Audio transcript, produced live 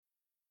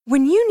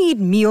When you need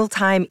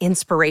mealtime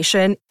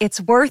inspiration,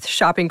 it's worth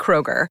shopping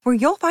Kroger, where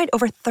you'll find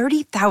over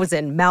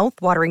 30,000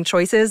 mouth-watering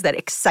choices that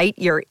excite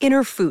your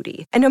inner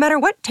foodie. And no matter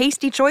what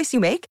tasty choice you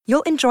make,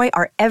 you'll enjoy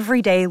our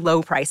everyday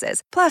low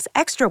prices, plus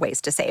extra ways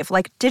to save,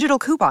 like digital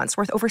coupons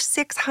worth over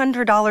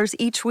 $600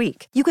 each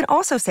week. You can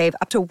also save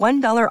up to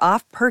 $1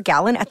 off per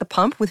gallon at the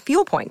pump with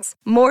fuel points.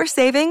 More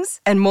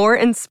savings and more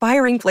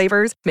inspiring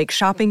flavors make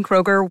shopping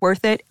Kroger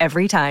worth it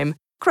every time.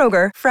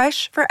 Kroger,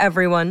 fresh for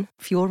everyone.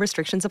 Fuel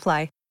restrictions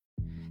apply.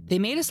 They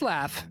made us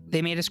laugh,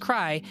 they made us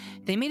cry,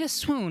 they made us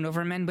swoon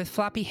over men with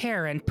floppy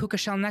hair and puka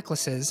shell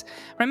necklaces.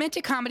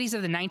 Romantic comedies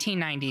of the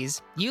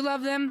 1990s. You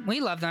love them,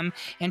 we love them,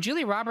 and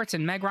Julia Roberts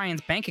and Meg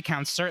Ryan's bank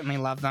accounts certainly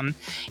love them.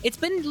 It's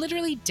been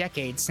literally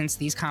decades since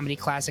these comedy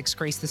classics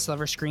graced the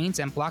silver screens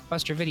and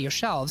blockbuster video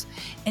shelves,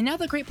 and now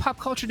the great pop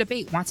culture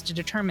debate wants to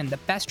determine the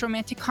best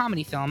romantic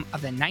comedy film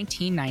of the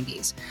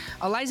 1990s.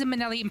 Eliza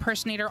Minnelli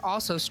impersonator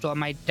also stole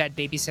my dead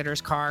babysitter's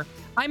car.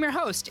 I'm your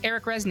host,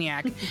 Eric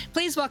Resniak.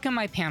 Please welcome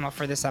my panel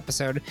for this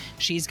episode.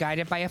 She's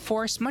guided by a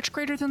force much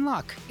greater than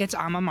luck. It's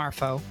Ama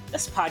Marfo.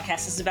 This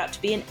podcast is about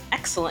to be an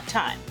excellent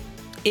time.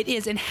 It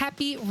is, and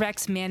happy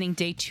Rex Manning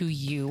Day to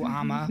you,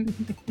 Ama.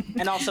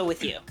 And also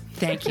with you.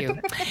 Thank you.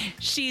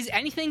 She's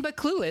anything but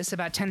clueless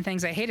about 10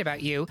 Things I Hate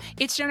About You.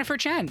 It's Jennifer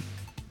Chen.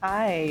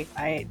 Hi.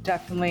 I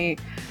definitely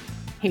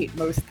hate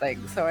most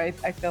things, so I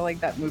feel like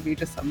that movie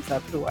just sums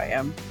up who I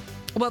am.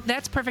 Well,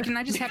 that's perfect, and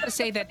I just have to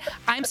say that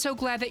I'm so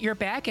glad that you're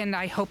back, and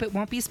I hope it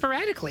won't be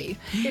sporadically.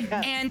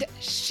 Yeah. And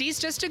she's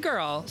just a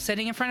girl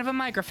sitting in front of a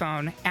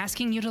microphone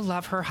asking you to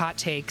love her hot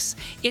takes.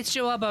 It's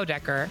Joelle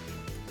Bodecker.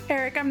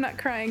 Eric, I'm not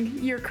crying.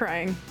 You're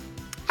crying.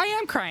 I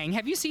am crying.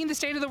 Have you seen the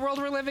state of the world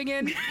we're living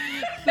in?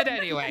 But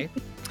anyway.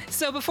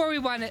 So before we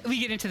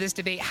get into this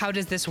debate, how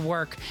does this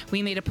work?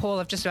 We made a poll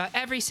of just about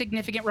every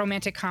significant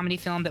romantic comedy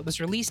film that was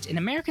released in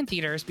American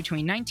theaters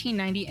between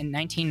 1990 and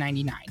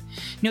 1999.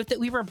 Note that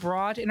we were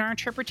broad in our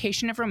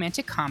interpretation of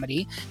romantic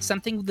comedy,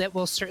 something that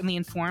will certainly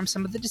inform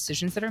some of the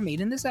decisions that are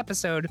made in this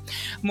episode.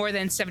 More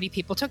than 70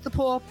 people took the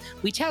poll.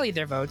 We tallied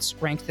their votes,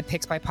 ranked the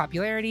picks by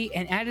popularity,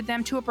 and added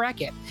them to a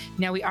bracket.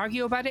 Now we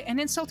argue about it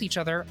and insult each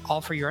other,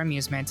 all for your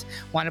amusement.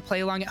 Want to play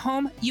along at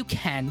home? You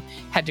can.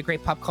 Head to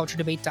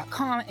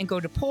greatpopculturedebate.com and go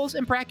to polls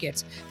and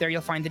brackets. There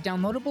you'll find the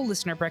downloadable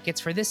listener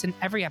brackets for this and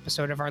every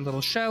episode of our little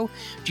show.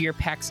 Do your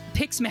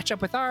picks match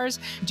up with ours?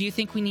 Do you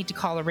think we need to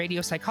call a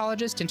radio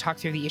psychologist and talk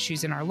through the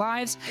issues in our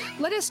lives?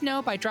 Let us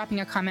know by dropping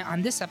a comment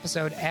on this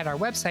episode at our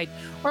website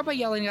or by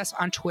yelling at us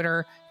on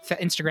Twitter,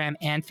 Instagram,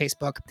 and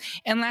Facebook.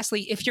 And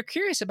lastly, if you're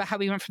curious about how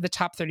we went from the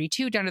top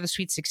 32 down to the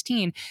Sweet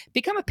 16,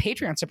 become a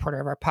Patreon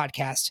supporter of our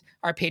podcast.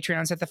 Our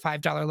Patreons at the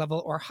 $5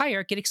 level or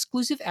higher get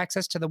exclusive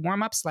access to the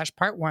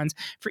warm-up/part ones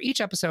for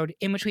each episode,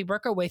 in which we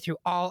work our way through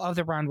all of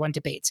the round one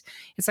debates.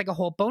 It's like a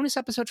whole bonus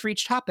episode for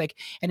each topic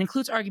and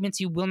includes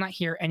arguments you will not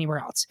hear anywhere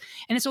else.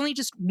 And it's only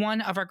just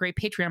one of our great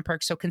Patreon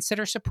perks, so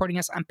consider supporting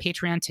us on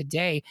Patreon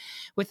today.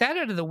 With that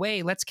out of the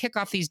way, let's kick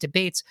off these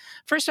debates.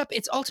 First up,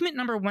 it's ultimate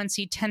number 1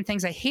 seed 10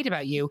 Things I Hate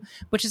About You,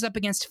 which is up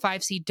against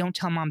 5 seed Don't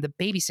Tell Mom the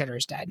Babysitter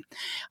is Dead.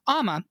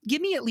 Ama,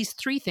 give me at least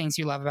 3 things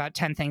you love about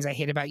 10 Things I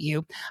Hate About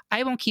You.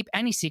 I won't keep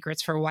any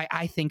secrets for why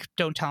I think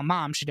Don't Tell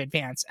Mom should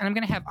advance, and I'm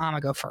going to have Ama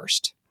go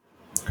first.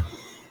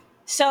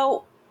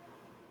 So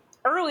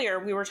earlier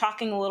we were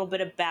talking a little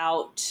bit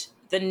about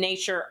the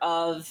nature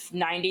of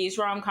 90s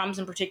rom-coms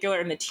in particular,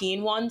 and the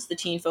teen ones, the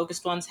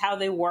teen-focused ones, how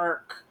they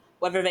work,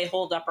 whether they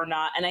hold up or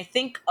not. And I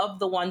think of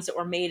the ones that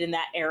were made in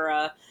that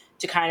era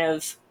to kind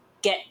of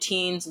get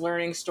teens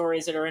learning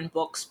stories that are in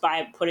books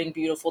by putting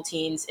beautiful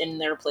teens in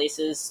their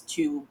places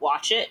to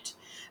watch it,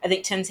 I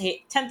think 10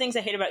 Things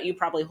I Hate About You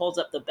probably holds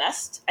up the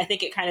best. I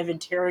think it kind of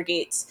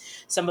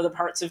interrogates some of the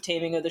parts of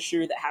Taming of the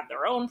Shrew that have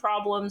their own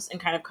problems and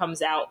kind of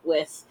comes out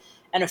with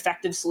an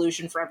effective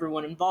solution for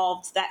everyone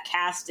involved. That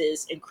cast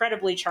is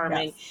incredibly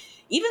charming. Yes.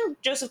 Even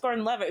Joseph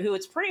Gordon-Levitt, who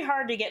it's pretty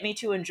hard to get me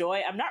to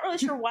enjoy. I'm not really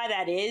sure why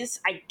that is.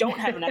 I don't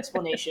have an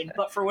explanation,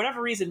 but for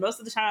whatever reason, most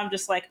of the time I'm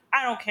just like,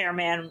 I don't care,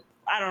 man.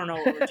 I don't know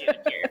what we're doing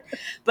here.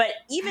 But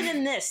even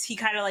in this, he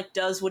kind of like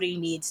does what he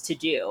needs to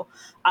do.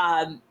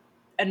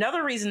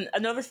 Another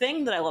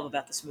thing that I love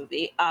about this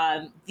movie,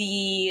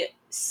 the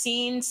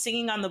scene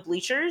singing on the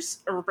bleachers,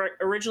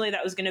 originally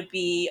that was going to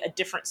be a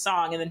different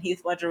song, and then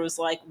Heath Ledger was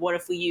like, what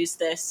if we use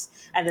this?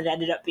 And then it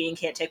ended up being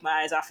Can't Take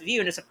My Eyes Off of You,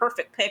 and it's a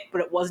perfect pick,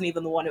 but it wasn't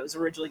even the one it was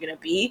originally going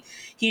to be.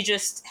 He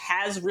just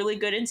had really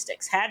good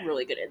instincts.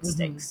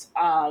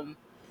 Mm-hmm.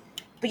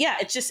 But yeah,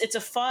 it's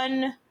a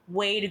fun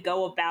way to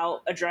go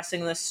about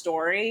addressing this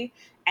story.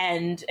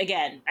 And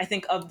again, I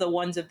think of the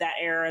ones of that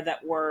era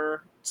that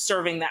were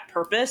serving that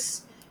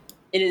purpose,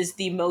 it is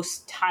the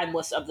most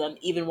timeless of them,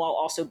 even while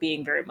also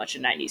being very much a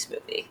 90s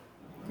movie.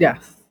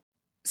 Yes.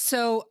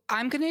 So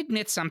I'm going to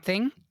admit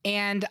something,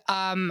 and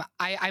I'm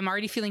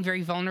already feeling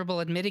very vulnerable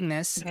admitting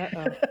this.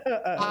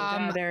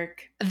 God,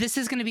 Eric. This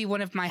is going to be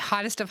one of my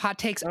hottest of hot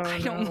takes. I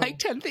don't like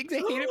 10 Things I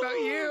Hate About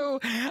You.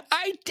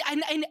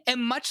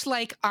 And much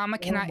like Amma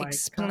cannot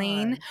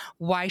explain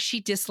why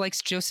she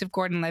dislikes Joseph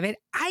Gordon-Levitt,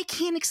 I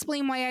can't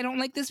explain why I don't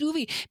like this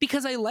movie,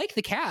 because I like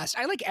the cast.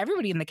 I like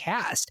everybody in the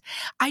cast.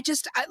 I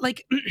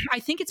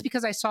think it's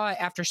because I saw it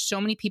after so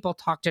many people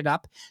talked it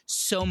up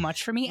so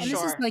much for me. And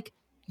this is like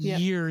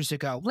years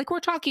ago. Like, we're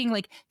talking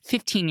like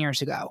 15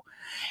 years ago.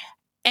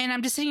 And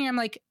I'm just sitting here, I'm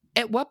like,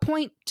 at what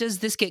point does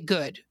this get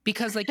good?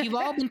 Because like, you've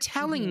all been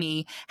telling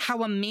me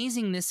how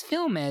amazing this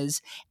film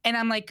is, and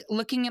I'm like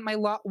looking at my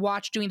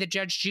watch doing the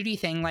Judge Judy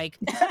thing, like,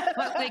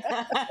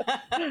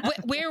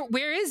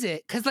 where is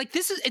it? Because like,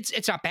 this is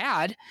it's not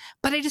bad,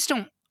 but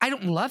I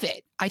don't love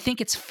it. I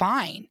think it's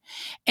fine,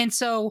 and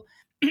so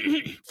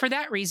for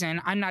that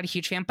reason, I'm not a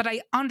huge fan. But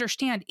I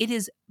understand it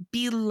is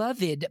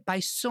beloved by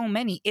so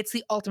many. It's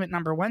the ultimate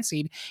number one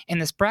seed in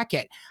this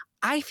bracket.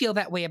 I feel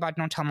that way about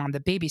Don't Tell Mom the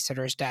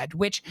Babysitter is Dead,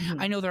 which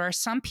I know there are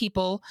some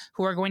people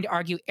who are going to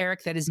argue,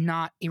 Eric, that is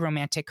not a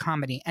romantic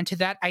comedy. And to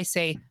that, I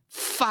say,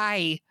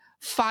 fie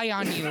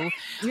on you.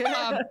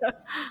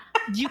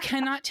 You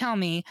cannot tell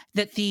me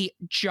that the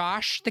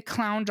Josh the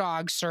Clown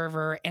Dog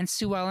server and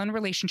Sue Ellen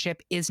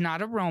relationship is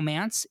not a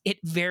romance. It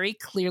very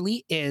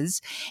clearly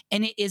is.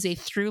 And it is a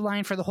through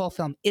line for the whole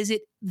film. Is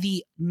it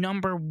the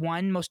number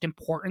one most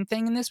important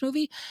thing in this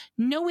movie?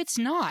 No, it's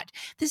not.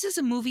 This is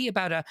a movie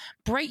about a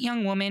bright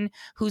young woman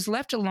who's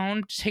left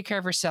alone to take care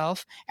of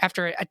herself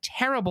after a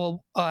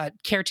terrible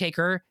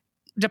caretaker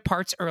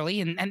departs early,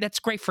 and that's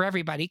great for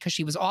everybody because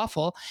she was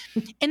awful.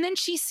 And then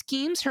she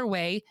schemes her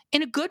way,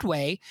 in a good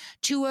way,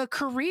 to a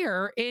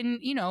career in,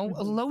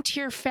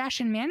 low-tier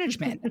fashion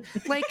management.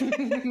 Like,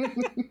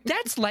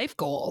 that's life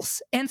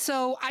goals. And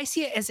so I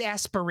see it as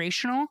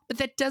aspirational, but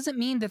that doesn't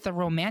mean that the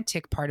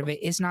romantic part of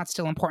it is not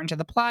still important to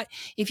the plot.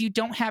 If you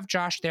don't have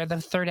Josh there,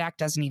 the third act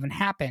doesn't even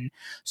happen.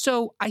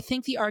 So I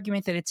think the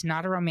argument that it's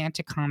not a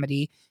romantic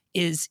comedy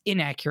is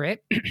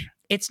inaccurate.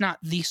 It's not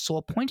the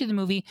sole point of the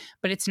movie,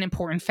 but it's an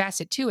important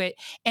facet to it.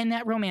 And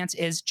that romance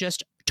is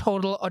just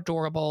total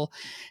adorable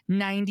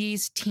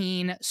 90s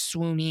teen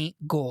swoony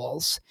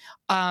goals.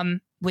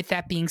 With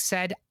that being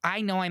said,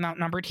 I know I'm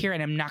outnumbered here,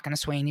 and I'm not going to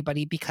sway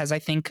anybody because I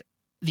think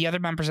the other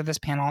members of this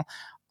panel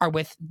are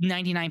with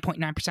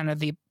 99.9% of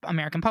the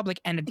American public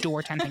and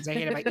adore 10 Things I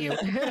Hate About You.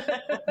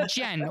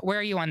 Jen, where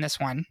are you on this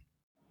one?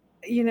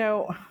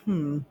 Your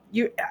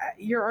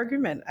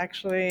argument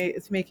actually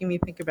is making me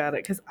think about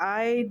it, because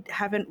I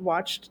haven't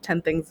watched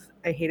 10 Things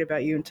I Hate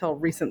About You until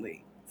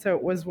recently. So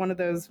it was one of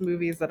those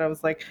movies that I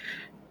was like,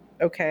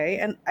 okay.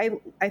 And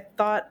I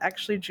thought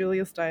actually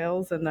Julia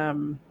Stiles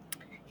and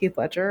Heath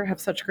Ledger have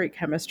such great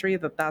chemistry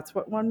that that's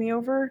what won me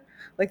over.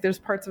 Like, there's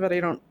parts of it I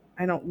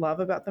don't love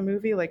about the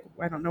movie. Like,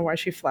 I don't know why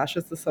she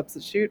flashes the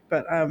substitute,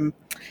 but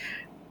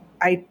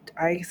I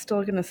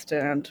still gonna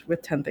stand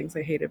with 10 Things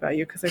I Hate About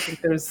You, because I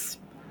think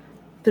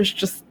there's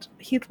just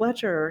Heath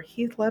Ledger.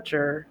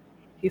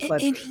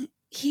 And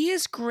he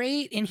is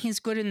great, and he's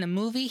good in the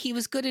movie. He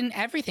was good in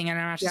everything, and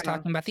I'm not just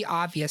talking about the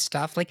obvious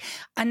stuff. Like,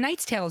 A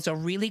Knight's Tale is a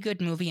really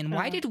good movie, and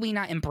why did we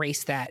not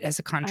embrace that as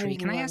a country?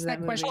 Can I ask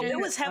that question? Oh, it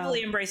was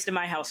heavily embraced in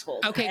my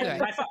household. Okay,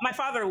 good. My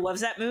father loves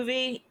that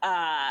movie.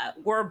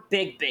 We're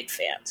big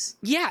fans.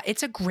 Yeah,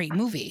 it's a great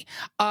movie.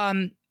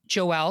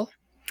 Joelle?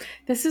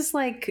 This is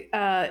like,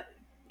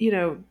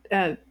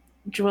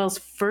 Joelle's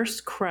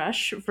first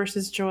crush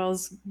versus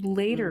Joelle's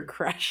later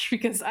crush,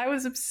 because I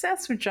was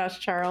obsessed with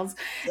Josh Charles.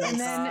 Yes. And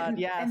then,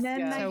 And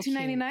then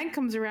 1999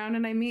 comes around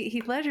and I meet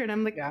Heath Ledger and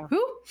I'm like,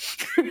 who?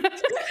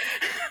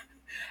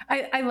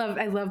 I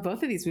love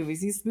both of these movies.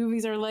 These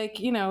movies are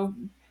like,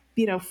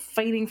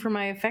 fighting for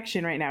my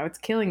affection right now. It's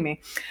killing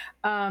me.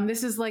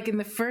 This is like in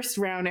the first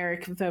round,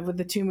 Eric, with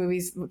the two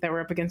movies that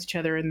were up against each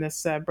other in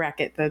this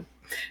bracket.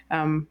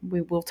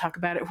 We will talk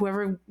about it.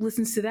 Whoever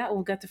listens to that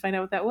will get to find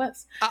out what that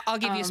was. I'll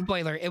give you a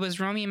spoiler. It was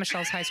Romeo and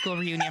Michelle's high school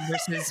reunion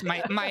versus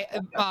my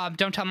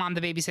Don't Tell Mom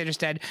the Babysitter's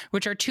Dead,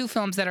 which are two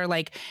films that are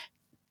like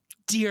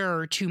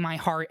dear to my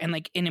heart and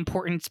like in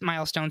important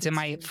milestones in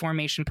my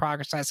formation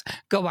process.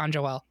 Go on,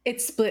 Joelle.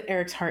 It split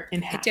Eric's heart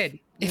in half. It did.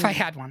 If I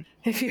had one.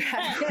 If you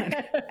had one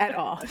at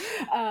all.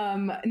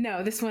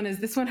 No, this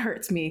one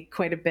hurts me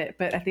quite a bit.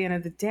 But at the end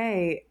of the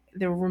day,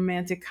 the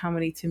romantic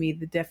comedy, to me,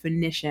 the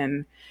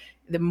definition,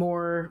 the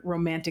more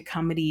romantic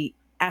comedy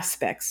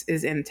aspects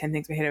is in 10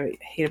 Things I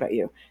Hate About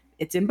You.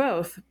 It's in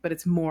both, but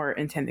it's more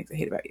in 10 Things I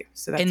Hate About You.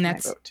 So that's my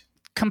vote.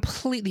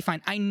 Completely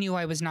fine. I knew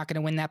I was not going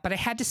to win that, but I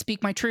had to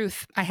speak my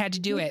truth. I had to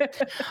do it.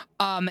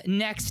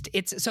 Next,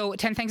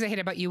 10 Things I Hate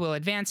About You will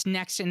advance.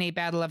 Next in a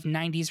battle of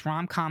 90s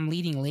rom-com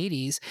leading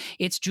ladies,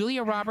 it's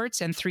Julia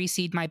Roberts and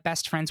 3-seed My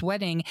Best Friend's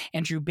Wedding,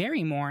 and Drew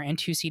Barrymore and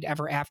 2-seed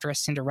Ever After, A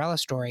Cinderella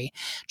Story.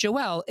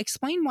 Joelle,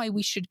 explain why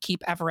we should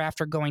keep Ever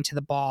After going to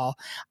the ball.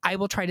 I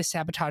will try to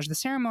sabotage the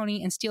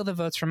ceremony and steal the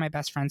votes for My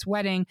Best Friend's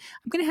Wedding.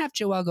 I'm going to have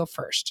Joelle go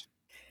first.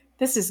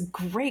 This is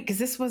great because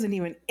this wasn't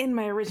even in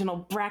my original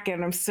bracket,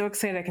 and I'm so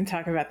excited I can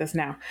talk about this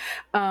now.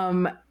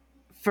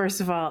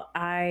 First of all,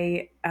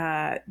 I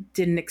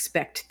didn't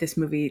expect this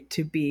movie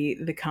to be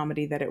the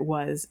comedy that it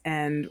was.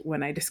 And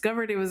when I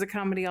discovered it was a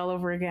comedy all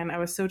over again, I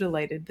was so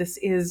delighted. This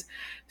is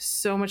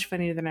so much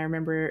funnier than I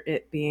remember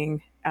it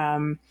being.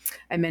 I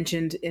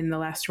mentioned in the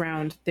last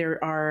round,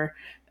 there are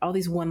all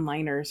these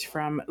one-liners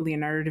from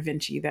Leonardo da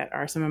Vinci that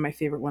are some of my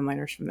favorite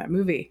one-liners from that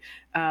movie.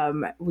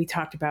 We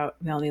talked about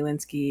Melanie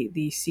Lynskey,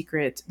 the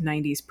secret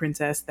 90s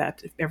princess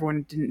that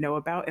everyone didn't know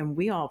about, and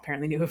we all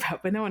apparently knew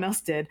about, but no one else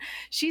did.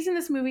 She's in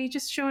this movie,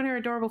 just showing her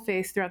adorable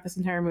face throughout this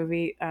entire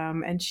movie,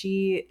 and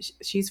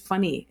she's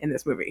funny in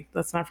this movie.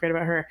 Let's not forget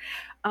about her.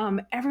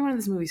 Everyone in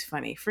this movie is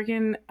funny.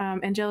 Freaking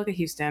Angelica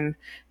Houston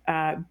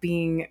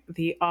being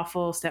the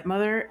awful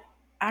stepmother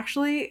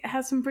actually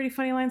has some pretty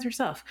funny lines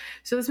herself.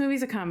 So this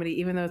movie's a comedy,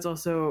 even though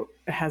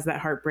it has that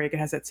heartbreak, it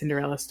has that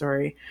Cinderella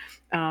story.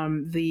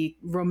 The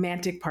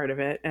romantic part of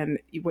it, and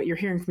what you're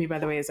hearing from me, by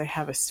the way, is I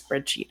have a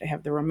spreadsheet. I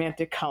have the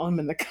romantic column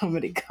and the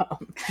comedy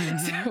column.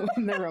 So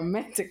in the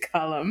romantic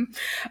column,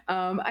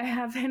 I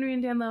have Henry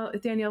and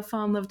Danielle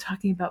fall in love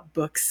talking about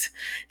books.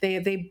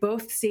 They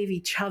both save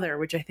each other,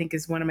 which I think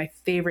is one of my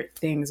favorite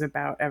things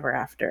about Ever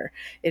After.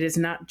 It is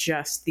not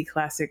just the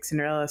classic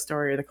Cinderella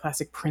story or the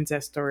classic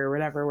princess story or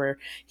whatever, where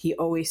he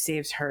always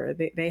saves her.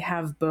 They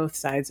have both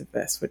sides of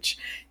this, which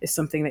is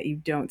something that you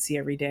don't see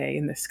every day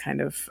in this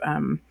kind of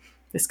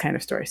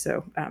story.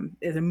 So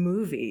as a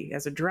movie,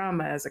 as a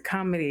drama, as a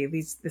comedy,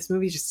 this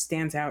movie just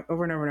stands out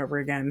over and over and over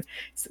again.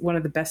 It's one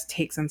of the best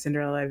takes on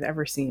Cinderella I've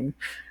ever seen.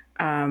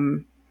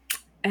 And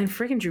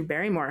freaking Drew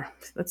Barrymore.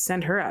 Let's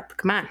send her up.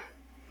 Come on.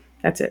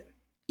 That's it.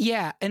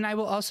 Yeah, and I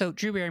will also,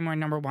 Drew Barrymore,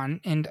 number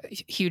one, and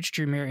huge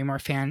Drew Barrymore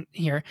fan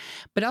here,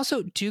 but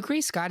also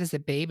Dougray Scott is a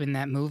babe in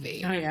that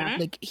movie. Oh, yeah.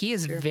 Like, he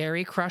is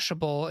very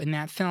crushable in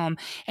that film,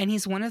 and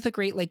he's one of the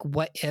great, like,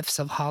 what-ifs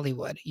of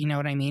Hollywood, you know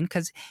what I mean?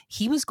 Because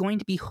he was going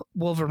to be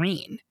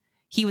Wolverine.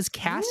 He was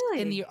cast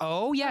in the,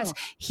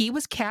 he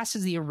was cast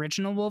as the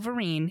original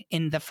Wolverine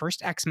in the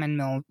first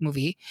X-Men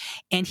movie,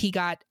 and he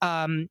got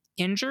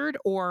injured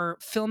or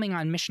filming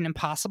on Mission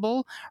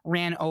Impossible,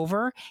 ran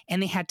over,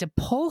 and they had to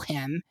pull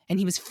him, and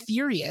he was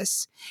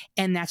furious,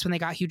 and that's when they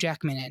got Hugh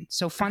Jackman in.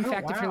 So fun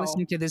fact, if you're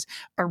listening to this,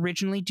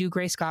 originally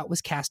Dougray Scott was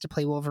cast to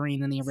play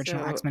Wolverine in the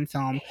original X-Men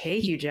film.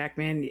 Hey, Hugh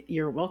Jackman,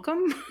 you're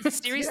welcome.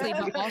 Seriously,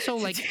 but also,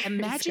 like,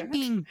 imagine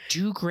being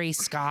Dougray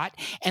Scott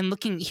and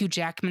looking at Hugh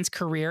Jackman's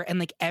career and,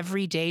 like,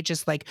 every day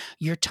just, like,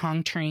 your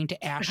tongue turning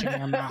to ash in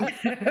your mouth.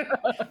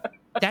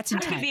 That's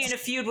intense. I could be in a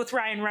feud with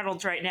Ryan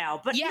Reynolds right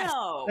now, but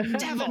no.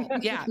 Devil.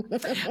 Yeah.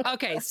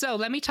 Okay, so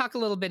let me talk a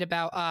little bit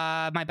about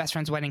My Best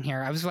Friend's Wedding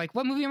here. I was like,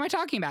 what movie am I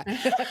talking about?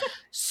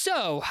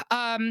 So,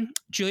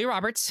 Julia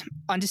Roberts,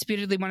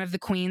 undisputedly one of the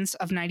queens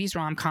of 90s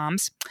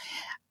rom-coms.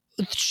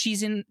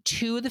 She's in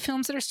 2 of the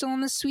films that are still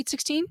in the Sweet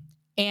 16.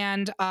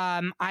 And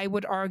I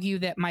would argue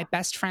that My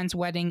Best Friend's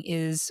Wedding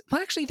is,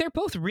 well, actually, they're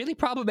both really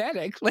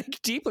problematic,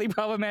 like deeply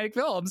problematic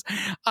films.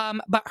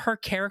 But her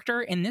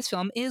character in this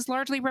film is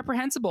largely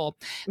reprehensible.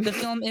 The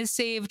film is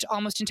saved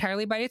almost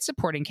entirely by its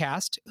supporting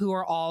cast, who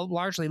are all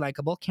largely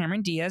likable.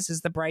 Cameron Diaz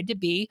is the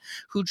bride-to-be,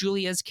 who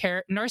Julia's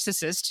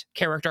narcissist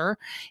character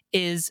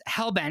is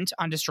hell-bent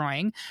on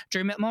destroying.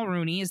 Dermot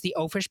Mulroney is the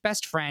oafish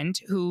best friend,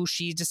 who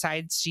she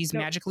decides she's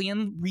magically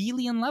and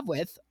really in love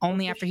with,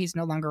 only after he's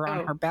no longer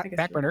on her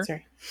back burner.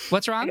 Sorry.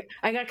 What's wrong?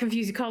 I got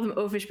confused. You called him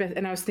oafish best,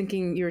 and I was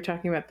thinking you were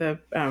talking about the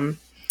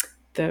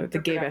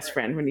gay best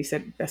friend when you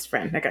said best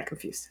friend. I got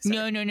confused.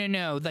 Sorry.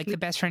 No. Like the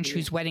best friend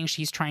whose wedding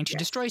she's trying to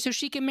destroy so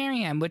she can marry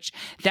him, which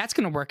that's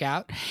going to work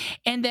out.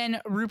 And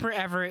then Rupert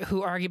Everett,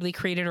 who arguably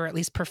created or at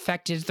least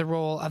perfected the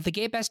role of the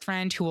gay best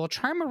friend who will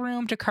charm a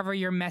room to cover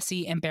your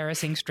messy,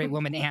 embarrassing straight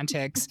woman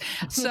antics.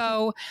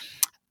 So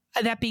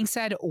that being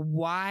said,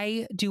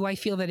 why do I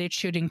feel that it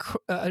should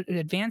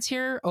advance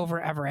here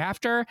over Ever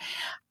After?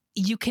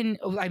 You can,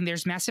 I mean,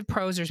 there's massive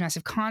pros, there's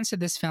massive cons to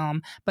this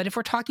film, but if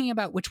we're talking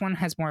about which one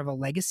has more of a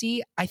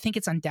legacy, I think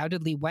it's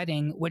undoubtedly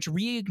Wedding, which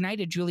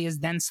reignited Julia's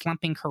then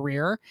slumping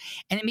career,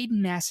 and it made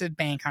massive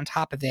bank on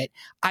top of it.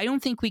 I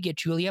don't think we get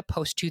Julia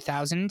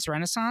post-2000s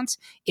Renaissance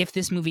if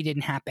this movie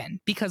didn't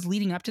happen, because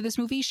leading up to this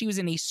movie, she was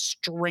in a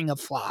string of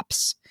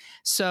flops.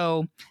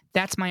 So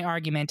that's my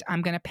argument.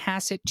 I'm going to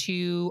pass it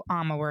to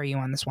Amma. Where are you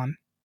on this one?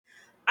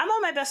 I'm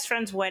on My Best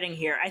Friend's Wedding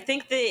here. I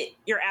think that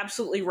you're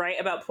absolutely right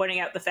about pointing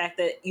out the fact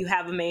that you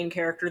have a main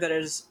character that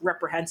is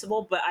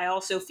reprehensible, but I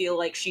also feel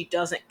like she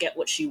doesn't get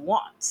what she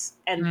wants.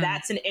 And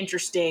that's an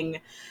interesting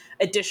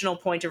additional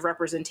point of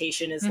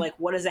representation is like,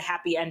 what does a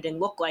happy ending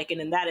look like?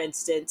 And in that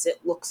instance,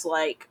 it looks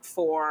like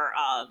for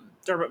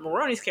Dermot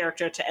Mulroney's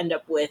character to end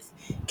up with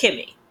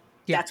Kimmy.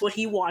 Yeah. That's what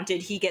he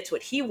wanted. He gets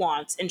what he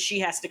wants, and she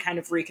has to kind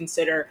of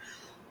reconsider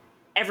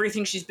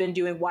everything she's been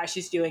doing, why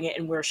she's doing it,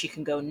 and where she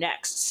can go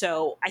next.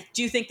 So I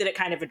do think that it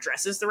kind of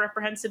addresses the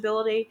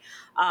reprehensibility.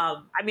 I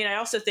mean, I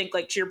also think,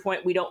 like, to your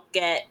point, we don't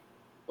get,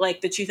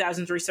 like, the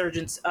 2000s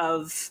resurgence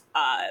of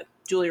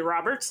Julia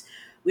Roberts.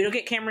 We don't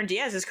get Cameron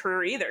Diaz's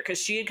career either, because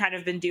she had kind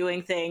of been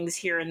doing things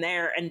here and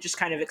there and just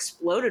kind of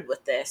exploded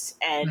with this.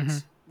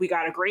 And we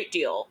got a great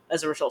deal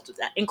as a result of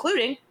that,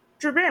 including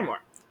Drew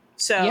Barrymore.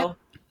 So... Yep.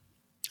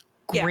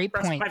 Great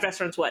point. My best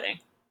friend's wedding.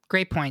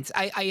 Great points.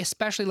 I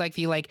especially like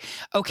the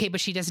okay, but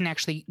she doesn't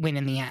actually win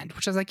in the end,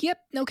 which I was like, yep,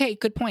 okay,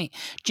 good point.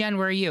 Jen,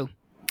 where are you?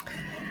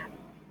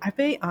 I'll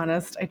be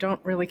honest, I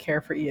don't really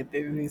care for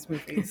either of these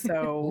movies.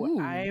 So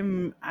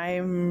I'm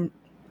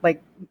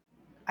like,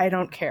 I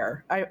don't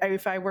care.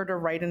 If I were to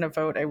write in a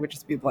vote, I would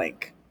just be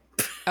blank.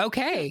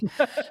 Okay.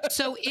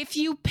 So if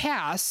you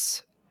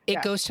pass,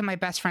 it goes to My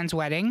Best Friend's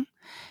Wedding.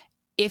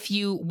 If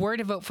you were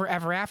to vote for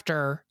Ever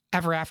After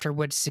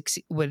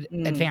would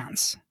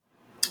advance.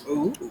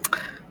 Ooh.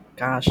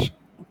 Gosh,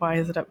 why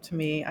is it up to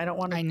me? I don't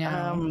want to. I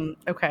know.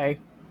 Okay.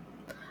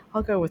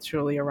 I'll go with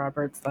Julia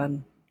Roberts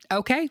then.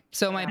 Okay,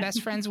 so My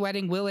Best Friend's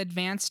Wedding will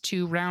advance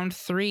to round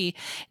 3.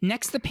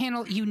 Next, the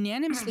panel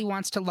unanimously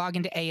wants to log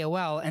into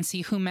AOL and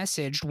see who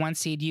messaged 1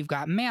 seed You've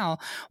Got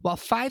Mail, while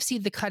 5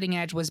 seed The Cutting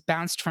Edge was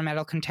bounced from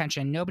Edel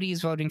Contention.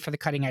 Nobody's voting for The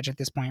Cutting Edge at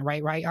this point,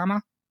 right,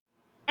 Amma?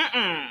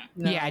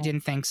 No. Yeah, I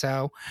didn't think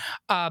so.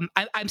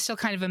 I'm still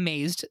kind of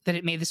amazed that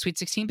it made the Sweet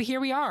 16, but here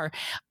we are.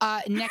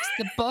 Next,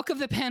 the bulk of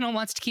the panel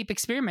wants to keep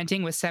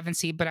experimenting with 7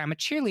 seed, But I'm a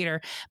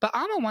Cheerleader. But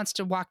Amma wants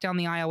to walk down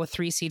the aisle with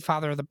 3 seed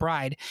Father of the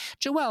Bride.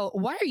 Joelle,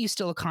 why are you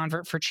still a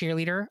convert for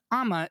Cheerleader?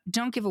 Amma,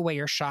 don't give away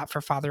your shot for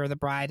Father of the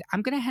Bride.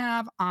 I'm going to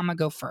have Amma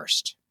go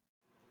first.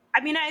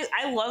 I mean,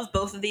 I love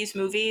both of these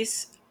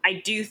movies.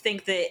 I do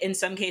think that in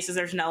some cases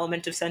there's an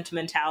element of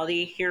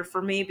sentimentality here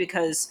for me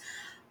because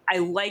I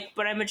like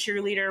But I'm a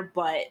Cheerleader,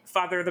 but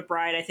Father of the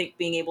Bride, I think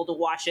being able to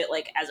watch it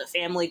like as a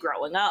family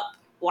growing up,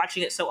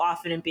 watching it so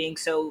often and being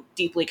so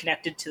deeply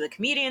connected to the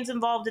comedians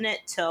involved in it,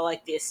 to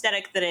like the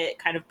aesthetic that it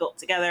kind of built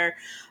together.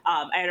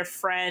 I had a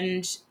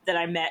friend that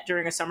I met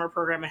during a summer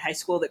program in high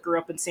school that grew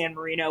up in San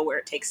Marino where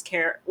it takes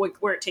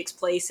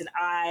place, and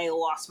I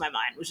lost my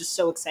mind. Was just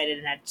so excited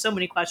and had so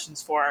many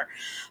questions for her.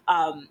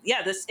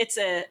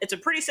 It's a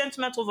pretty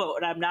sentimental vote,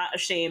 and I'm not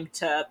ashamed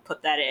to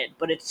put that in,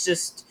 but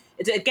it's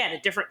again a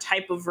different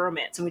type of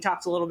romance, and we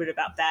talked a little bit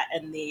about that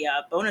in the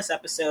bonus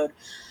episode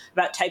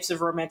about types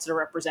of romance that are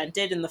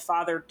represented, and the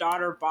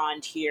father-daughter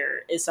bond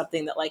here is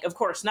something that, like, of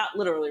course, not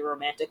literally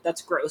romantic,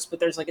 that's gross,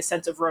 but there's like a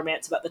sense of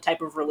romance about the type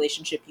of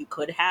relationship you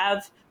could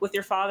have with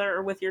your father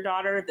or with your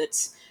daughter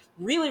that's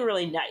really,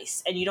 really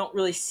nice, and you don't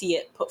really see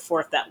it put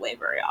forth that way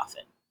very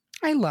often.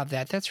 I love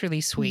that. That's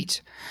really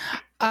sweet.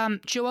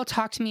 Joelle,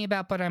 talk to me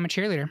about But I'm a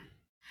Cheerleader.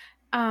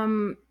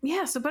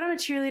 So But I'm a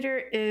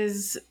Cheerleader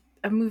is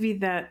a movie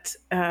that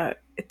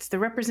it's the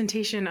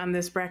representation on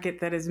this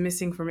bracket that is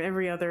missing from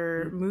every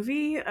other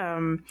movie.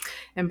 And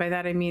by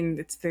that, I mean,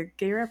 it's the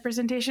gay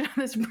representation on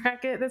this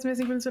bracket that's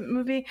missing from this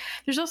movie.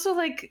 There's also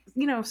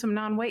some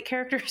non-white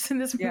characters in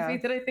this movie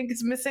that I think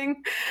is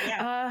missing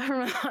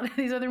from a lot of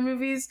these other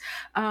movies.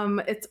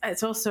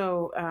 It's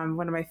also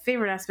one of my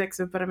favorite aspects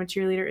of But I'm a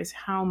Cheerleader is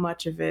how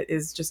much of it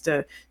is just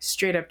a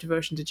straight up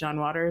devotion to John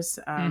Waters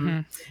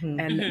and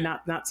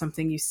not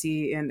something you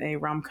see in a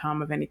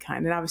rom-com of any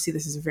kind. And obviously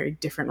this is a very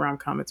different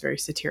rom-com. It's very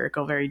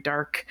satirical, very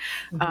dark,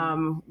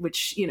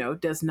 which,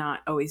 does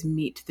not always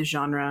meet the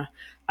genre.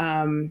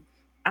 I've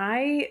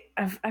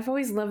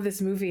always loved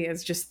this movie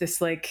as just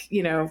this,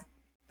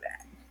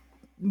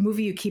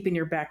 movie you keep in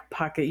your back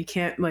pocket. You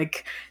can't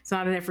it's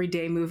not an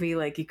everyday movie.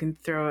 Like you can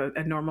throw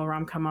a normal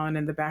rom-com on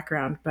in the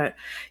background, but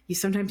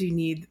sometimes you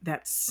need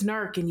that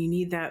snark and you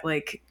need that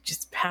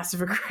just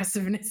passive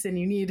aggressiveness, and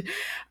you need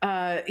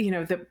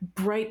the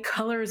bright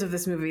colors of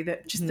this movie.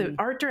 That just the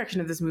art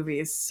direction of this movie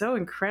is so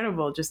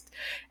incredible. Just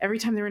every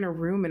time they're in a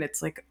room and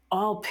it's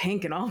all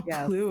pink and all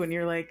blue, and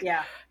you're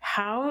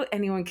how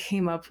anyone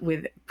came up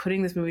with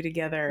putting this movie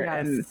together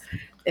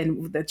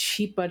and the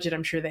cheap budget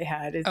I'm sure they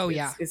had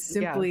is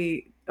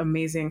simply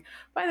amazing.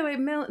 By the way,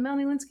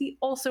 Melanie Lynskey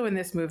also in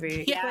this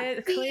movie.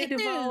 Clea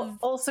Duvall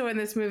also in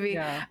this movie.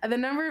 The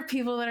number of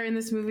people that are in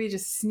this movie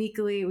just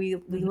sneakily, we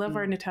love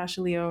our Natasha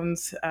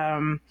Lyonnes,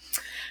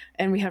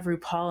 and we have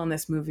RuPaul in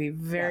this movie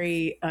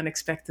very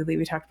unexpectedly.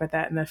 We talked about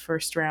that in the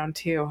first round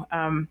too.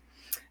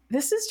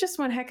 This is just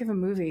one heck of a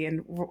movie, and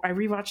I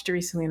rewatched it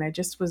recently, and I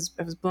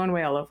was blown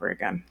away all over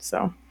again.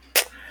 So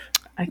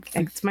I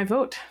think it's my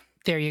vote.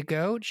 There you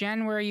go.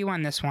 Jen, where are you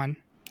on this one?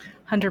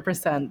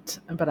 100%,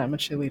 But I'm a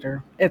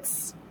Cheerleader.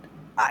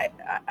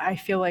 I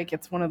feel like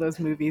it's one of those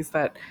movies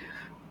that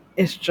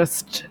is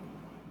just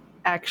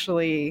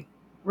actually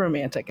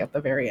romantic at the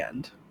very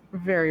end.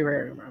 Very,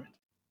 very romantic.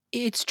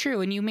 It's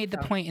true. And you made the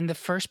point in the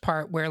first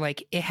part where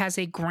it has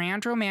a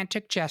grand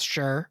romantic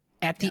gesture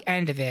at the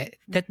end of it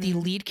that the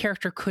lead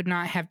character could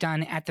not have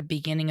done at the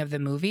beginning of the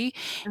movie.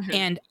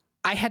 And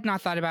I had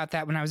not thought about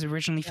that when I was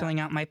originally filling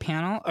out my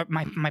panel or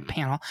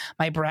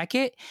my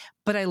bracket,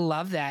 but I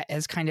love that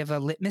as kind of a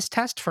litmus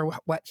test for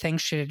what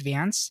things should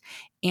advance.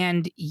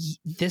 And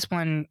this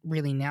one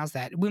really nails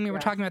that. When we were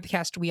talking about the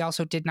cast, we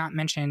also did not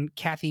mention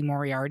Kathy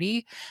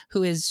Moriarty,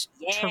 who is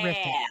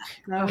terrific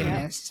in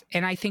this.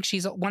 And I think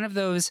she's one of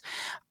those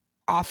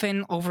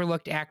often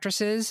overlooked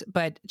actresses,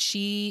 but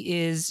she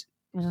is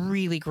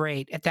really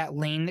great at that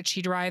lane that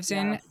she drives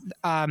in.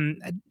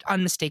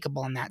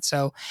 Unmistakable in that.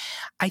 So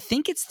I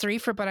think it's 3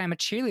 for But I'm a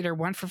Cheerleader,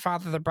 1 for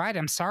Father of the Bride.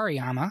 I'm sorry,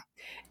 Amma.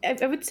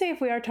 I would say if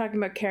we are talking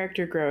about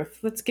character growth,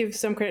 let's give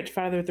some credit to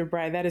Father of the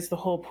Bride. That is the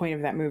whole point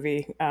of that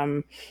movie.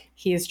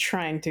 He is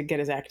trying to get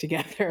his act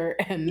together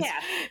and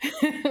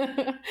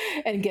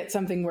and get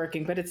something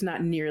working, but it's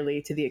not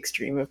nearly to the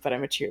extreme of But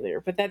I'm a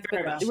Cheerleader. But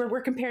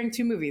we're comparing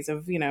two movies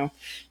of,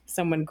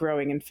 someone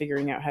growing and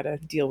figuring out how to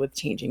deal with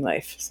changing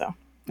life. So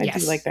I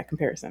do like that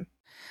comparison.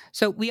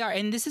 So we are,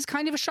 and this is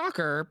kind of a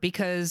shocker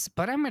because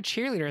But I'm a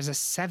Cheerleader is a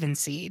 7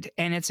 seed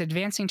and it's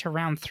advancing to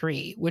round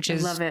 3, which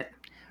is... I love it.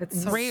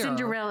 It's rare.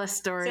 Cinderella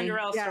story.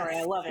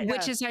 I love it.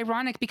 Which is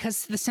ironic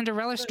because the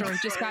Cinderella story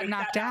just got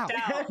knocked out.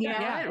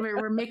 Yeah.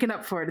 We're making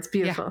up for it. It's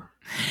beautiful.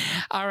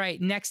 Yeah. All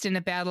right. Next in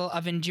a battle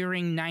of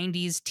enduring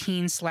 90s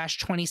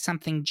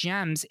teen/20-something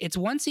gems, it's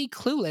 1 seed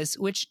Clueless,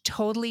 which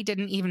totally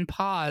didn't even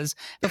pause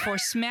before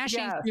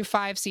smashing through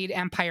 5 seed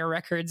Empire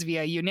Records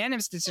via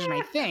unanimous decision,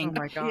 I think.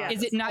 Oh my God.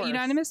 Is it not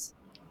unanimous?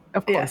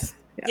 Of course.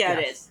 Yeah,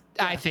 it is.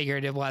 I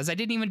figured it was. I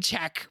didn't even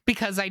check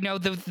because I know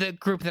the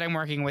group that I'm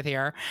working with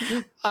here.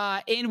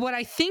 In what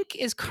I think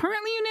is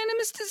currently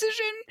unanimous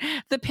decision,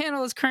 the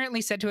panel is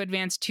currently set to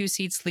advance 2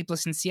 seed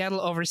Sleepless in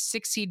Seattle over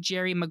 6 seed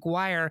Jerry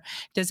Maguire.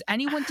 Does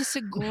anyone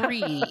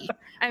disagree?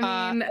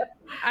 I mean,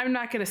 I'm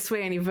not going to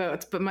sway any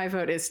votes, but my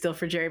vote is still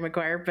for Jerry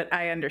Maguire, but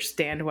I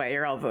understand why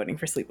you're all voting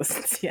for Sleepless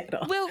in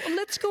Seattle. Well,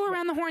 let's go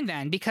around the horn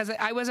then, because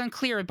I was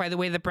unclear by the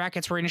way the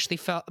brackets were initially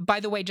felt. By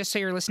the way, just so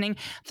you're listening,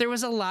 there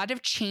was a lot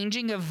of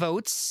changing of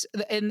votes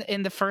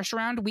in the first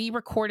round. We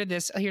recorded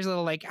this. Here's a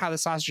little like how the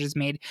sausage is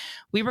made.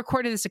 We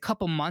recorded this a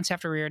couple months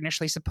after we were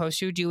initially supposed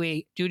to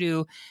due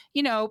to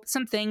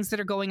some things that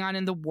are going on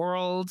in the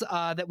world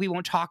that we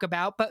won't talk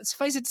about. But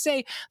suffice it to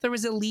say, there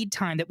was a lead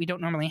time that we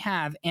don't normally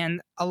have,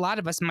 and a lot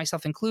of us,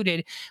 myself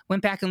included,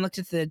 went back and looked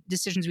at the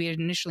decisions we had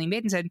initially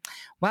made and said,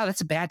 "Wow,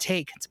 that's a bad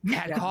take. It's a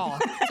bad call."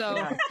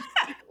 So.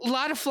 A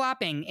lot of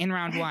flopping in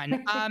round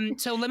 1.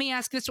 So let me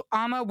ask this,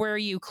 Amma, where are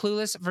you?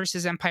 Clueless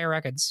versus Empire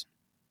Records?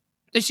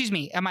 Excuse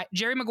me.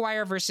 Jerry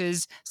Maguire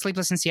versus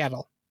Sleepless in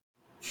Seattle?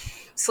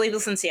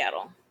 Sleepless in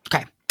Seattle.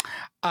 Okay.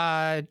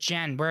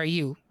 Jen, where are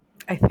you?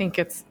 I think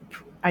it's...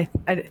 I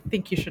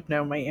think you should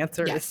know my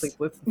answer is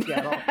Sleepless in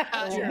Seattle.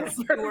 Yes.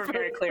 You were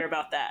very clear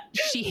about that.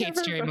 She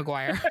hates Jerry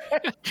Maguire.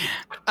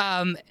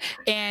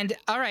 And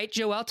all right,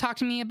 Joelle, talk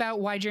to me about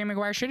why Jerry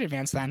Maguire should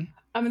advance then.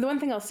 The one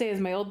thing I'll say is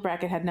my old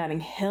bracket had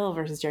Notting Hill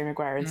versus Jerry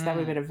Maguire, and so that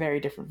would have been a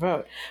very different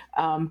vote.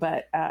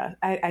 But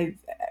I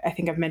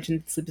think I've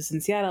mentioned Sleepless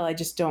in Seattle. I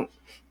just don't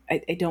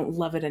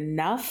love it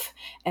enough.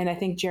 And I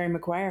think Jerry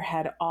Maguire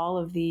had all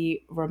of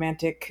the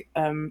romantic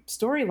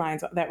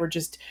storylines that were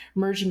just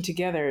merging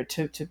together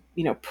to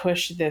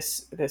push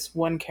this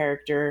one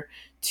character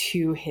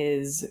to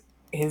his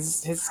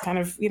kind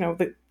of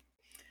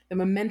the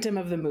momentum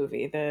of the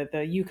movie,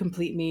 the you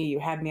complete me, you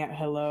had me at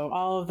hello,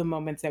 all of the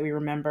moments that we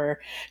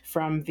remember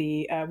from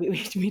the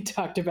we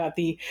talked about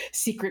the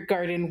Secret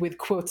Garden with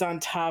quotes on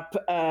top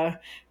a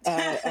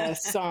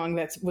song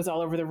that was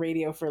all over the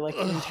radio for like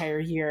an entire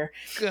year.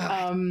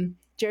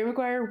 Jerry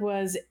Maguire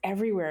was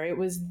everywhere. It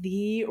was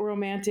the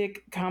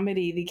romantic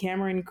comedy, the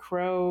Cameron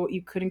Crowe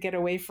you couldn't get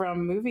away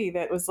from movie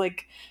that was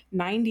like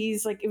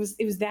 90s. Like it was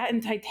that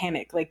and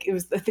Titanic. Like it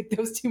was, I think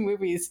those two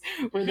movies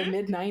were the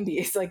mid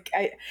 90s. Like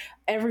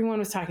everyone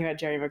was talking about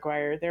Jerry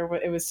Maguire.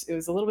 It was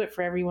a little bit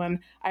for everyone.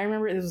 I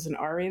remember it was an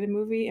R-rated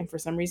movie, and for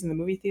some reason the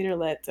movie theater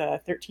let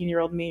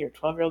 13-year-old me or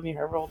 12-year-old me,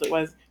 however old it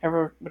was,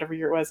 whatever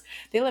year it was,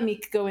 they let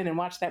me go in and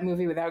watch that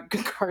movie without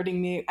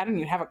carding me. I didn't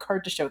even have a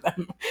card to show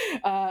them.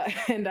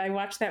 And I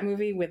watched that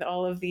movie with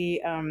all of the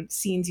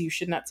scenes you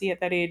should not see at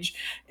that age.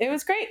 It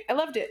was great. I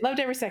loved it. Loved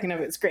every second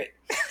of it. It's great.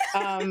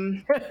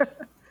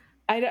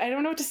 I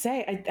don't know what to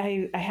say.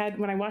 I had,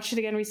 when I watched it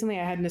again recently,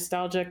 I had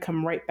nostalgia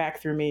come right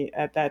back through me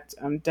that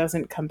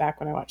doesn't come back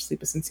when I watch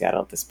Sleepless in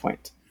Seattle at this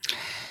point.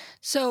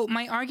 So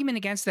my argument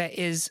against that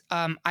is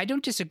I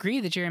don't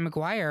disagree that Jerry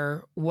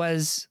Maguire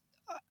was,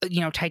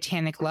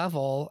 Titanic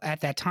level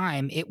at that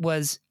time. It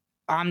was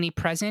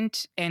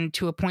omnipresent and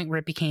to a point where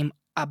it became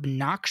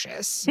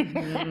obnoxious.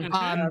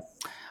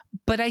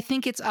 But I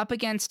think it's up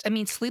against,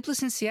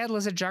 Sleepless in Seattle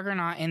is a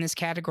juggernaut in this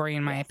category,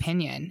 in my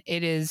opinion.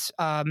 It is,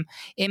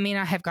 it may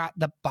not have got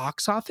the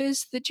box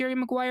office that Jerry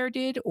Maguire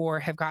did or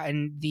have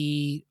gotten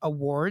the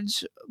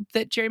awards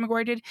that Jerry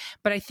Maguire did.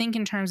 But I think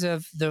in terms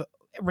of the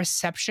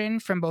reception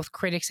from both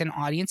critics and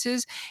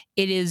audiences,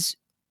 it is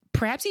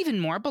perhaps even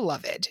more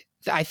beloved,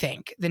 I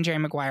think, than Jerry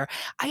Maguire.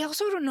 I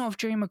also don't know if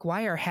Jerry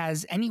Maguire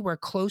has anywhere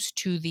close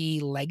to the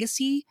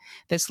legacy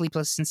that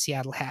Sleepless in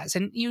Seattle has.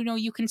 And,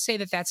 you can say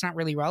that that's not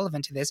really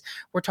relevant to this.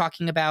 We're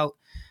talking about,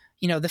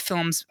 the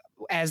films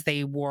as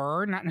they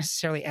were, not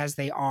necessarily as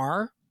they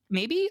are.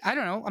 Maybe, I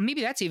don't know.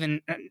 Maybe that's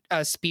even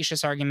a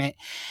specious argument.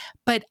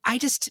 But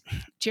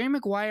Jerry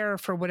Maguire,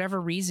 for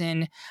whatever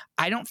reason,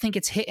 I don't think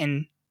it's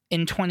hitting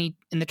in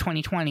the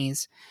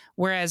 2020s,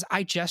 whereas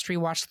I just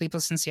rewatched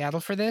Sleepless in Seattle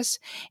for this,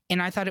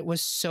 and I thought it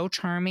was so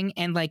charming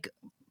and like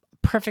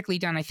perfectly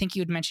done. I think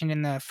you had mentioned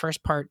in the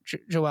first part,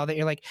 Joelle, that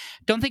you're like,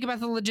 don't think about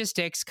the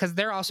logistics because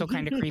they're also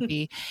kind of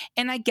creepy.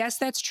 And I guess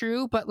that's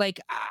true, but like,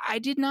 I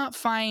did not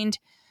find,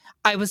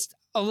 I was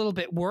a little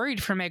bit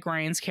worried for Meg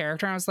Ryan's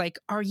character. I was like,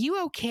 are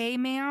you okay,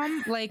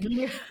 ma'am? Like,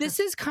 this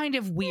is kind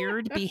of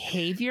weird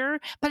behavior,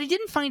 but I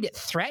didn't find it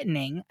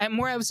threatening. And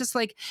more, I was just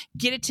like,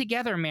 get it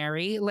together,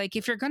 Mary. Like,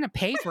 if you're going to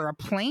pay for a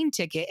plane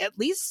ticket, at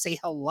least say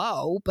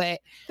hello. But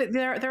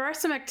there are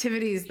some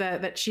activities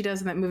that she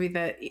does in that movie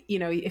that, you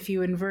know, if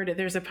you invert it,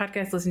 there's a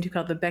podcast I listen to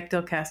called the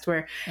Bechdel Cast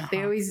where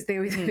they always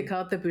they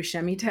call it the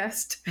Buscemi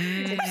test.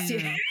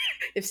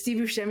 If Steve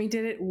Buscemi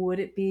did it, would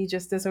it be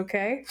just as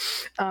okay?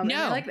 No.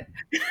 I like that.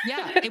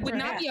 Yeah, it would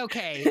not be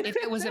okay if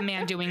it was a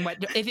man doing what,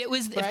 if it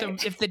was,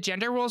 if the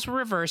gender roles were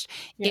reversed,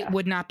 it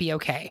would not be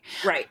okay.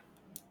 Right.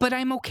 But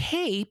I'm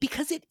okay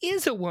because it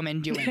is a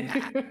woman doing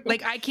that.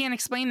 Like, I can't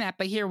explain that,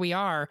 but here we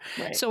are.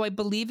 Right. So I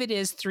believe it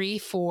is 3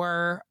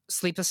 for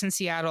Sleepless in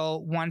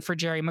Seattle, 1 for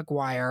Jerry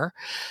Maguire.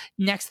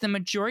 Next, the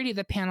majority of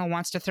the panel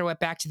wants to throw it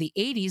back to the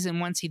 80s and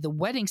want to see The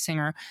Wedding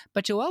Singer,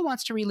 but Joelle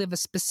wants to relive a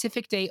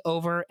specific day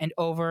over and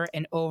over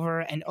and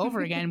over and over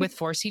again with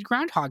 4-seed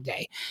Groundhog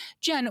Day.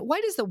 Jen, why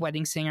does The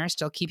Wedding Singer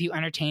still keep you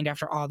entertained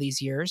after all these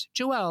years?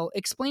 Joelle,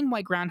 explain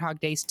why Groundhog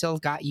Day still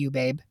got you,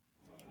 babe.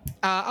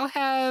 I'll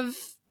have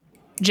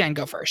Jen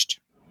go first.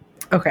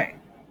 Okay.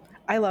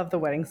 I love The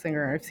Wedding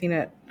Singer. I've seen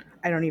it,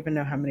 I don't even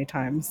know how many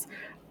times.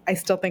 I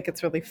still think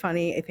it's really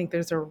funny. I think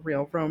there's a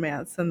real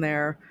romance in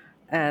there.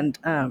 And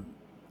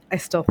I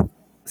still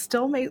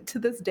to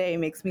this day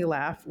makes me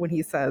laugh when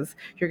he says,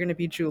 you're going to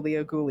be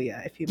Julia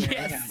Gulia if you marry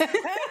him. Yes.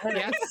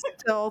 I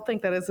still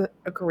think that is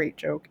a great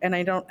joke. And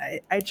I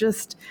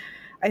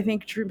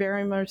think Drew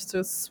Barrymore's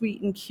so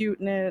sweet and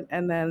cute in it.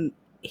 And then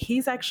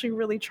he's actually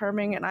really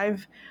charming, and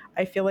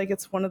I feel like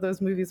it's one of those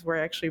movies where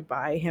I actually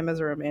buy him as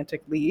a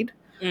romantic lead.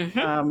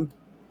 And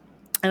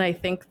I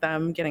think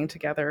them getting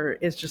together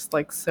is just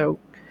like, so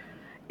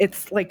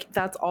it's like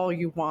that's all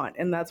you want,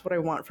 and that's what I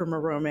want from a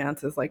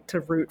romance, is like to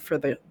root for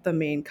the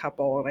main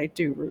couple, and I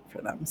do root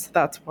for them, so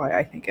that's why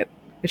I think it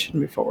should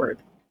move forward.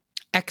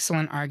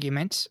 Excellent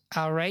argument.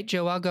 All right,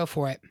 Joelle, go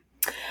for it.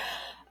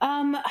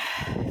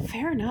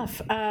 Fair enough.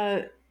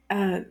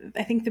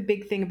 I think the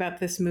big thing about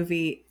this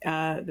movie,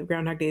 the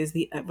Groundhog Day, is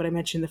what I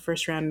mentioned in the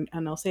first round,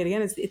 and I'll say it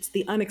again, is it's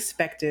the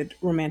unexpected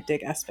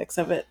romantic aspects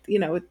of it. You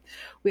know,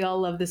 we all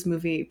love this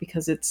movie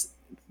because it's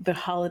the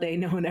holiday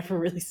no one ever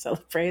really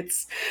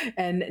celebrates,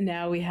 and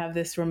now we have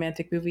this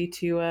romantic movie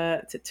to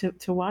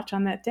watch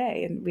on that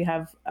day, and we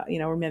have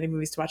romantic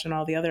movies to watch on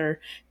all the other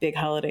big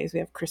holidays. We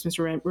have Christmas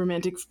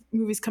romantic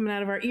movies coming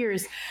out of our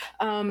ears.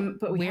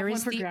 But where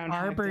is the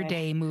Arbor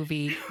Day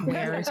movie?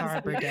 Where is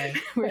Arbor Day?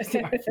 Where's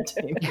the Arbor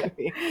Day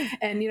movie?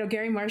 And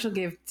Gary Marshall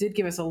did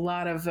give us a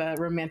lot of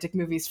romantic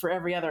movies for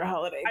every other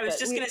holiday. I was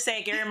just going to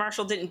say Gary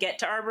Marshall didn't get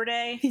to Arbor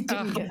Day. He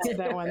didn't get to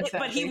that one,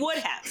 but he would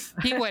have.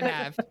 He would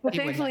have. Well,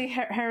 thankfully,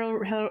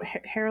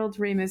 Harold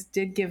Ramis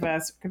did give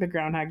us the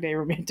Groundhog Day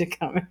romantic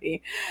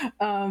comedy.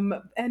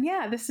 And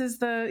yeah, this is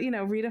the,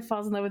 Rita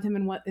falls in love with him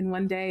in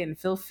one day, and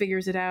Phil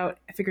figures out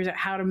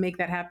how to make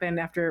that happen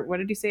after, what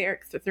did you say,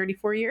 Eric,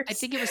 34 years? I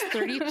think it was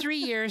 33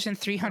 years and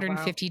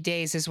 350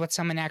 days is what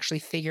someone actually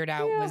figured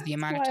out was the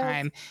amount of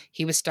time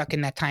he was stuck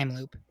in that time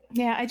loop.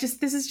 Yeah,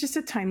 this is just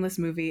a timeless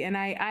movie, and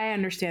I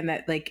understand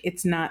that, like,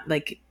 it's not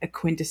like a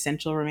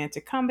quintessential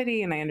romantic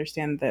comedy, and I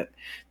understand that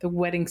The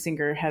Wedding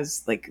Singer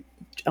has like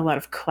a lot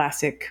of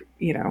classic,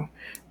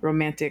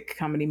 romantic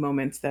comedy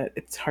moments that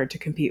it's hard to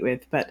compete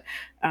with. But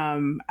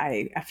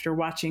after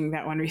watching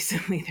that one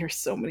recently, there's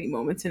so many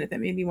moments in it that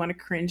made me want to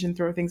cringe and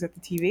throw things at the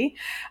TV.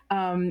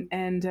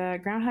 And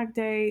Groundhog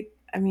Day,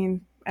 I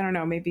mean, I don't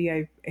know, maybe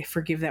I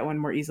forgive that one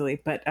more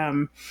easily, but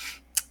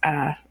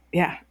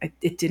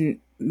it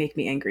didn't make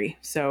me angry.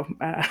 So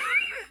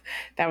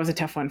that was a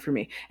tough one for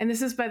me. And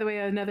this is, by the way,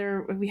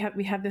 another, we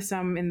had this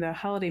in the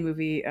holiday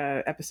movie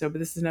episode, but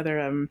this is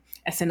another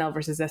SNL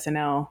versus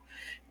SNL,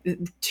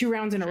 2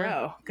 rounds in a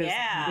row, because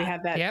we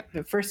had that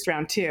the first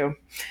round too.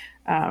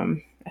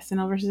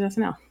 SNL versus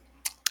SNL.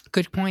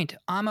 Good point.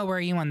 Amma, where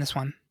are you on this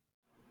one?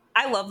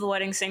 I love The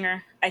Wedding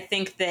Singer. I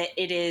think that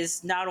it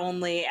is not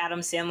only Adam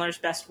Sandler's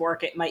best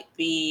work, it might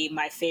be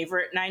my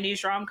favorite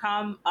 90s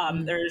rom-com.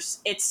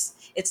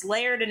 It's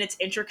layered and it's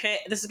intricate.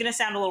 This is going to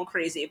sound a little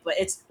crazy, but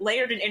it's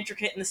layered and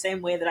intricate in the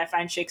same way that I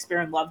find Shakespeare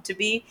in Love to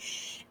be,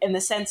 in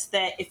the sense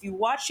that if you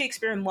watch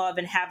Shakespeare in Love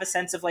and have a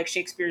sense of like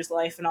Shakespeare's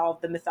life and all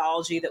of the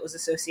mythology that was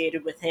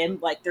associated with him,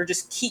 like there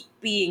just keep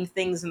being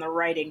things in the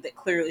writing that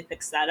clearly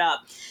picks that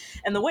up.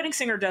 And The Wedding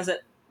Singer does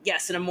it,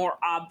 yes, in a more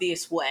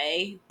obvious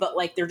way, but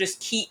like there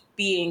just keep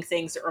being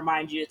things that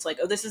remind you. It's like,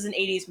 oh, this is an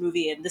 80s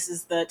movie and this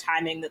is the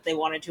timing that they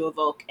wanted to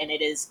evoke, and it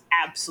is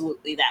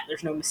absolutely that.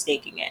 There's no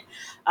mistaking it.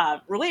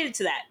 Related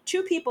to that,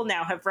 2 people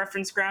now have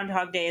referenced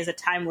Groundhog Day as a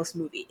timeless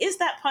movie. Is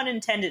that pun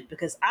intended?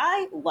 Because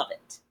I love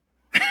it.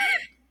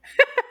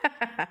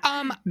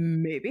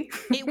 Maybe.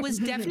 It was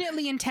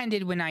definitely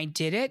intended when I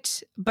did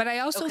it, but I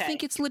also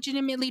think it's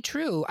legitimately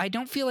true. I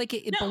don't feel like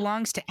it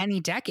belongs to any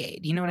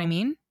decade. You know what I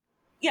mean?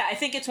 Yeah, I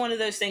think it's one of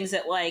those things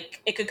that,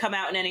 like, it could come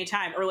out in any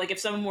time. Or, like, if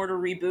someone were to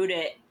reboot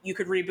it, you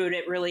could reboot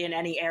it really in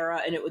any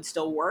era and it would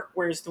still work.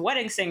 Whereas The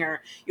Wedding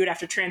Singer, you would have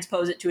to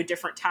transpose it to a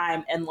different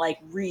time and, like,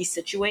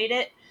 resituate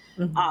it.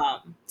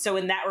 So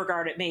in that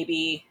regard, it may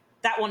be...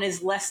 That one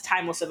is less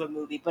timeless of a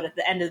movie. But at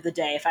the end of the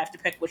day, if I have to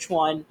pick which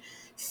one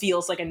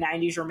feels like a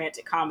 90s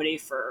romantic comedy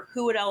for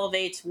who it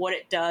elevates, what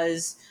it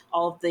does,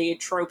 all of the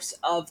tropes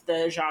of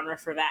the genre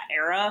for that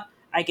era,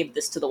 I give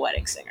this to The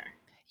Wedding Singer.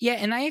 Yeah,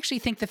 and I actually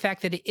think the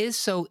fact that it is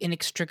so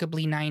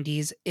inextricably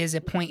 90s is a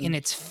point in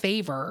its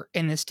favor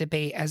in this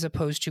debate as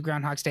opposed to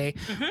Groundhog's Day,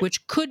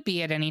 which could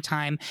be at any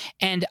time.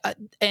 And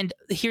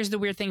here's the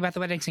weird thing about The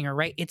Wedding Singer,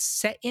 right? It's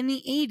set in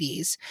the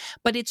 80s,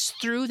 but it's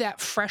through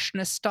that fresh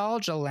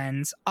nostalgia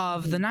lens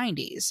of the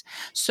 90s.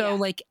 So,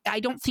 like,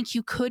 I don't think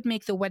you could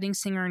make The Wedding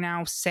Singer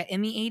now set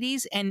in the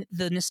 80s and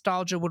the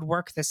nostalgia would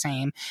work the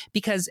same,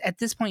 because at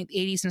this point,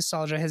 80s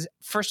nostalgia has,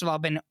 first of all,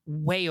 been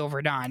way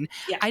overdone.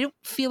 Yeah. I don't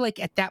feel like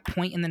at that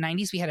point in the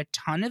 90s we had a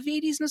ton of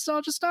 80s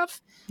nostalgia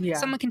stuff. Yeah.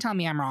 Someone can tell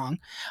me I'm wrong.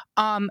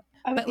 I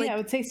But, like,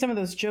 would say some of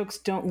those jokes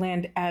don't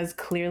land as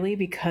clearly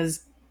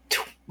because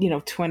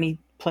 20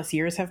 plus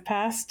years have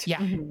passed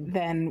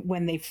than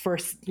when they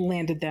first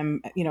landed them,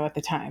 at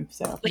the time.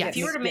 So Like, if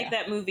you were to make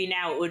that movie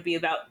now, it would be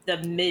about the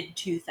mid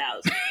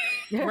 2000s.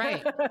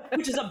 right.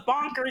 Which is a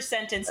bonkers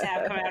sentence to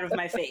have come out of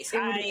my face.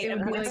 I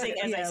am wincing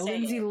as I say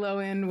Lindsay it.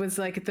 Lohan was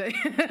like the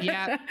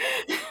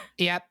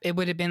Yep. It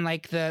would have been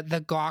like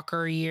the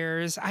Gawker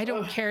years. I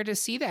don't care to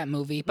see that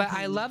movie, but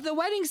I love The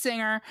Wedding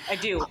Singer. I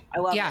do. I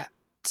love it.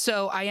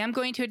 So I am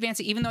going to advance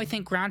it, even though I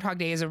think Groundhog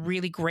Day is a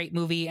really great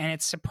movie and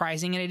it's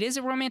surprising and it is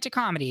a romantic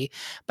comedy.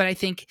 But I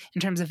think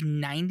in terms of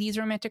 90s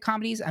romantic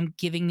comedies, I'm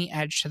giving the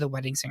edge to The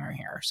Wedding Singer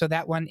here. So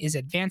that one is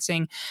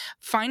advancing.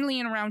 Finally,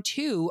 in round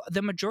 2,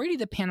 the majority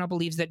of the panel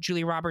believes that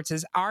Julia Roberts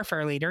is our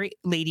fair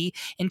lady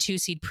in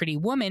 2-seed Pretty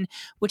Woman,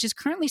 which is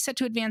currently set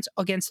to advance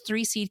against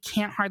 3-seed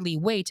Can't Hardly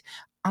Wait,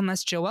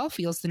 unless Joelle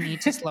feels the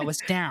need to slow us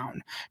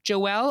down.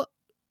 Joelle,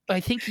 I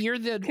think you're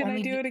the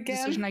only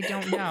decision I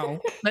don't know.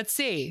 Let's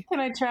see. Can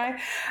I try?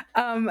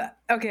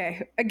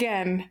 Okay.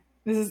 Again,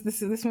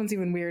 this one's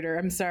even weirder.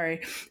 I'm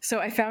sorry. So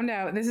I found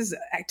out this is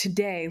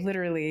today.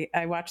 Literally,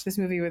 I watched this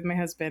movie with my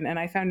husband, and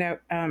I found out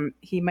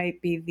he might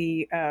be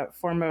the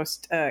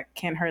foremost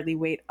Can't Hardly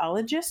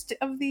Wait-ologist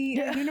of the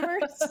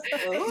universe,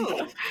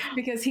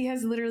 because he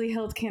has literally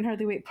held Can't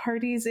Hardly Wait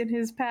parties in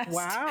his past.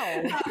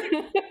 Wow.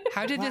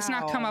 How did this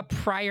not come up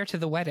prior to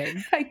the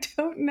wedding? I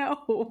don't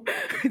know.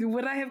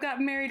 Would I have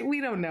gotten married?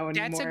 We don't know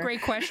anymore. That's a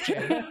great question.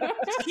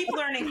 Just keep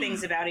learning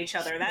things about each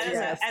other. That is,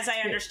 as I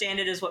understand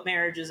it, is what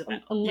marriage is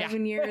about.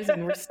 11 years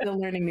and we're still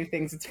learning new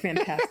things. It's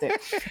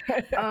fantastic.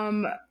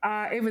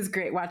 It was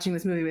great watching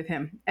this movie with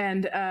him.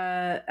 And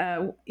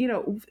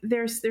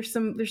there's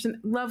some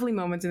lovely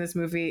moments in this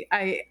movie.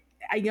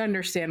 I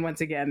understand, once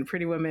again,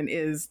 Pretty Woman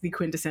is the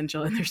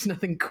quintessential, and there's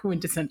nothing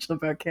quintessential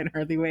about Can't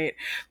Hardly Wait,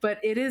 but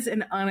it is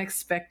an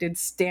unexpected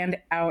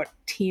standout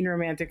teen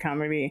romantic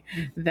comedy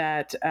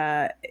that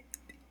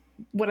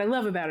what I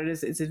love about it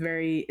is it's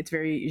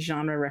very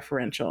genre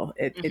referential.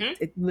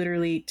 It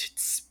literally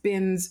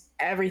spins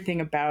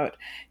everything about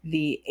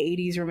the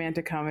 80s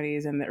romantic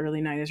comedies and the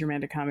early 90s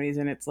romantic comedies,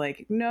 and it's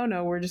like,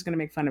 no, we're just going to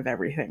make fun of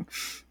everything.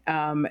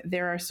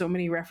 There are so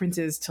many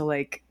references to,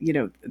 like,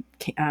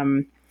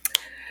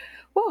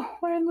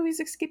 why are the movies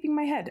escaping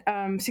my head?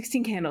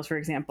 16 Candles, for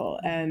example,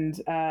 and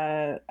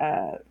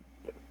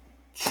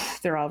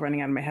they're all running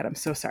out of my head. I'm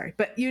so sorry.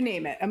 But you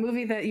name it. A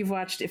movie that you've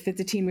watched, if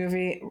it's a teen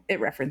movie, it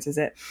references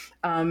it.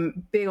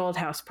 Big old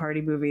house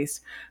party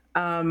movies.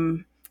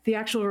 The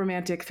actual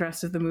romantic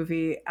thrust of the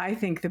movie, I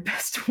think the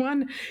best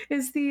one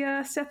is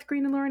the Seth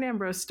Green and Lauren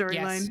Ambrose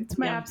storyline. Yes. It's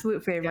my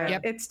absolute favorite.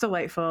 Yep. It's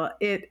delightful.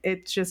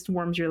 It just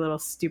warms your little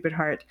stupid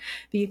heart.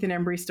 The Ethan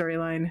Embry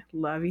storyline.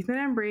 Love Ethan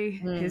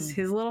Embry. His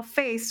little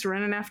face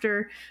running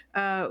after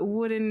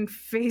wooden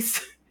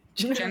face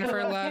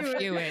Jennifer Love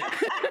Hewitt.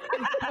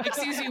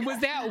 Excuse me, was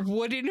that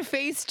wooden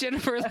face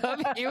Jennifer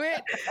Love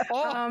Hewitt?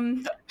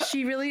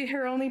 She really,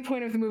 her only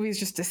point of the movie is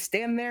just to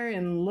stand there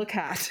and look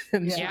hot,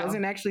 and she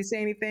doesn't actually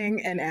say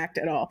anything and act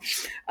at all.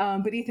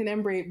 But Ethan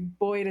Embry,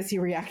 boy, does he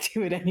react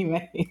to it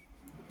anyway.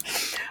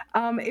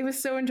 It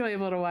was so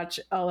enjoyable to watch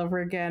all over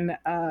again.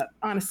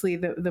 Honestly,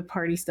 the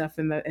party stuff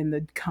and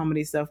the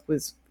comedy stuff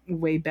was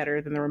way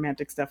better than the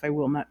romantic stuff. I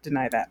will not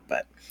deny that,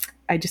 but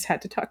I just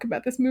had to talk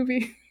about this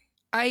movie.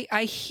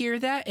 I hear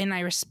that and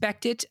I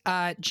respect it.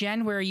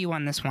 Jen, where are you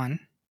on this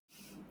one?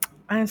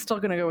 I'm still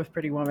going to go with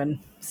Pretty Woman.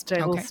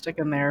 Still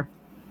sticking there.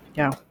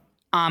 Yeah.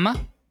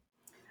 Amma?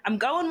 I'm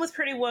going with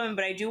Pretty Woman,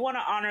 but I do want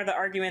to honor the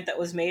argument that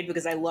was made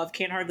because I love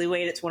Can't Hardly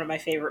Wait. It's one of my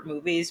favorite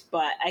movies.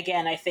 But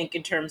again, I think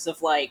in terms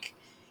of, like,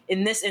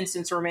 in this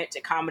instance,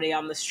 romantic comedy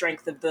on the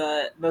strength of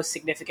the most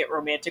significant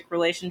romantic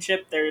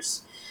relationship,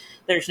 there's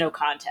no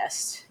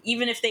contest.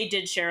 Even if they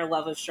did share a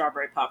love of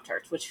strawberry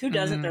Pop-Tarts, which who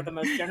doesn't? They're the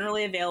most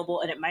generally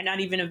available, and it might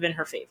not even have been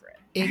her favorite.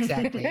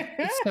 Exactly.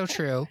 It's so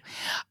true.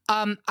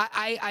 I'm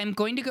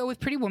going to go with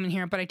Pretty Woman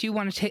here, but I do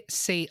want to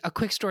say a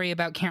quick story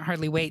about Can't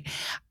Hardly Wait.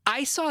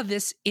 I saw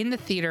this in the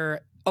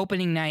theater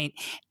opening night,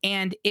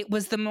 and it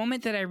was the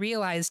moment that I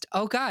realized,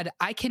 oh God,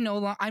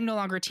 I'm no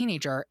longer a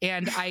teenager,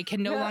 and I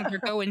can no longer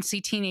go and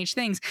see teenage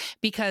things,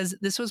 because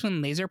this was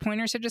when laser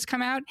pointers had just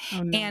come out,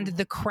 and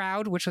the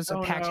crowd, which was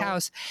a packed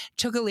house,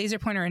 took a laser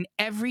pointer, and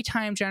every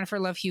time Jennifer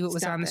Love Hewitt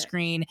was on the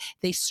screen,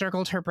 they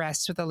circled her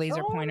breasts with a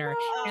laser pointer,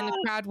 and the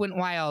crowd went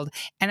wild.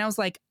 And I was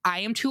like, I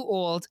am too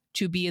old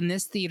to be in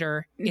this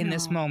theater in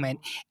this moment.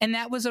 And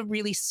that was a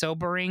really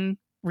sobering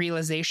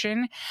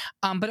realization,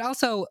 but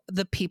also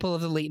the people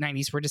of the late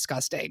 90s were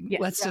disgusting.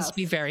 Let's just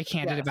be very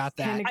candid about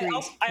that.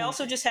 I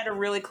also just had a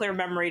really clear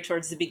memory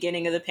towards the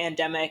beginning of the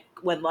pandemic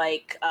when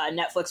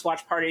Netflix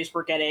watch parties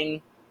were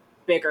getting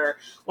bigger.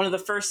 One of the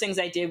first things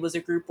I did was a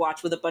group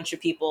watch with a bunch of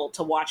people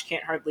to watch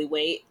Can't Hardly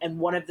Wait, and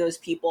one of those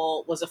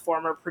people was a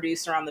former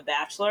producer on The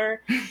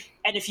Bachelor.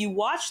 And if you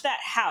watch that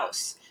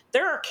house,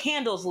 there are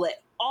candles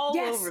lit all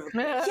over the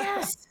place.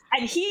 Yes.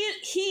 And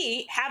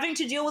he having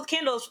to deal with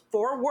candles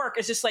for work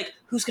is just like,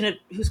 who's gonna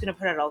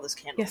put out all those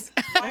candles?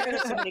 Yes. Why are there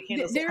so many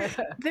candles? There's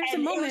a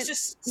moment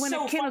when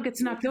a candle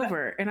gets knocked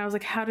over, and I was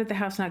like, how did the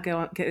house not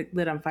get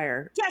lit on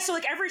fire? Yeah, so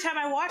every time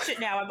I watch it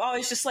now, I'm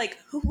always just like,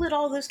 who lit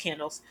all those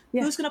candles?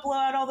 Yeah. Who's gonna blow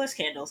out all those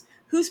candles?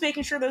 Who's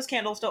making sure those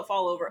candles don't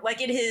fall over?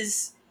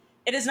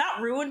 It has not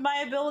ruined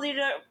my ability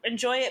to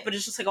enjoy it, but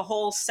it's just like a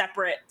whole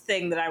separate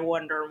thing that I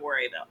wonder and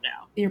worry about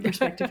now. Your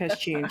perspective has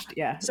changed,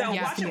 yeah. So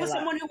watch it with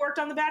someone who worked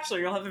on The Bachelor.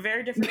 You'll have a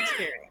very different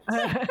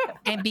experience.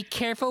 And be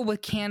careful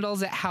with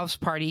candles at house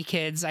party,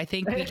 kids. I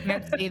think we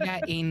can't say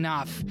that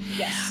enough.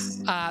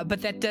 Yes.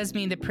 But that does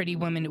mean that Pretty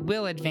Woman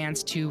will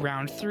advance to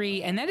round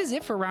 3. And that is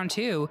it for round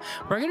 2.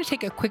 We're going to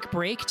take a quick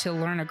break to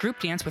learn a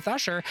group dance with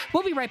Usher.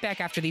 We'll be right back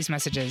after these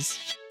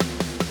messages.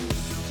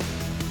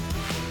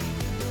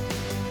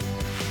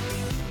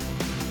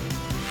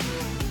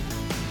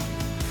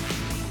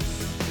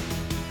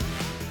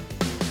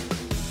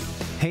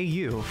 Hey,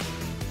 you.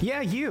 Yeah,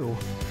 you.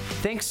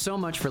 Thanks so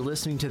much for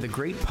listening to the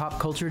Great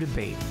Pop Culture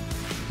Debate.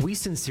 We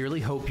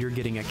sincerely hope you're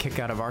getting a kick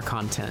out of our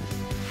content.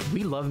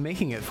 We love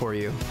making it for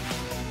you.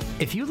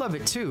 If you love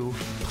it too,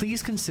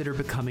 please consider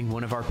becoming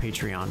one of our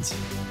Patreons.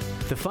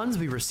 The funds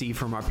we receive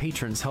from our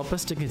patrons help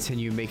us to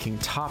continue making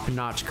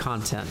top-notch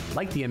content,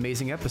 like the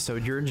amazing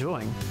episode you're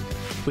enjoying.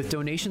 With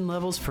donation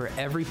levels for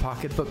every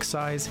pocketbook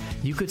size,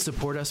 you could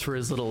support us for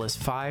as little as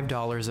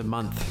 $5 a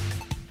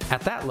month.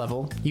 At that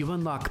level, you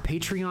unlock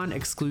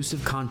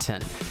Patreon-exclusive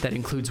content that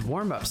includes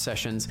warm-up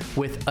sessions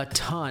with a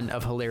ton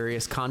of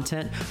hilarious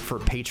content for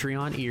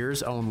Patreon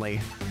ears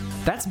only.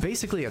 That's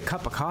basically a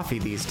cup of coffee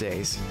these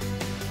days.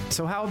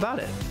 So how about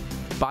it?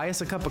 Buy us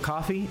a cup of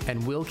coffee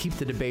and we'll keep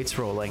the debates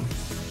rolling.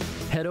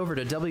 Head over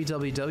to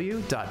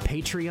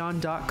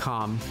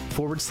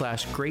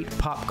www.patreon.com/Great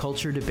Pop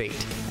Culture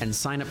Debate and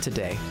sign up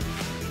today.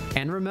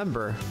 And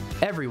remember,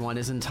 everyone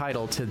is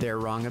entitled to their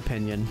wrong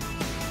opinion.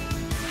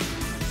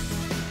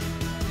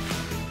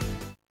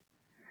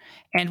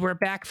 And we're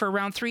back for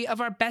round 3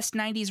 of our best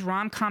 90s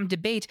rom-com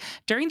debate.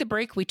 During the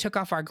break, we took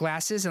off our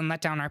glasses and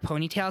let down our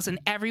ponytails, and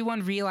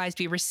everyone realized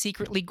we were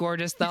secretly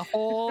gorgeous the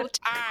whole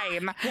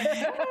time.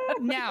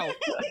 Now,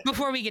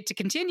 before we get to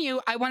continue,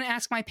 I want to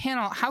ask my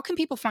panel, how can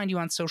people find you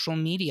on social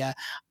media?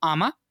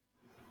 Amma?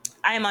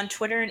 I am on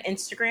Twitter and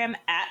Instagram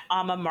at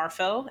Amma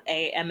Marfo,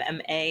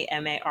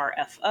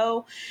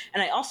 AMMAMARFO.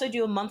 And I also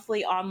do a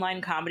monthly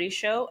online comedy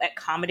show at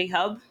Comedy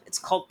Hub. It's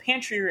called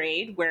Pantry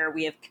Raid, where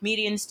we have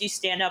comedians do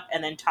stand up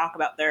and then talk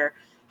about their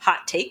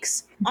hot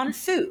takes on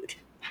food.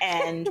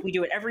 And we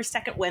do it every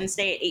second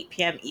Wednesday at 8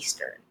 p.m.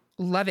 Eastern.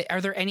 Love it.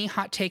 Are there any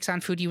hot takes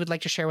on food you would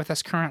like to share with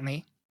us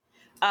currently?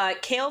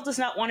 Kale does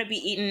not want to be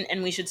eaten,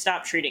 and we should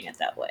stop treating it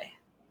that way.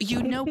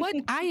 You know what?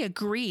 I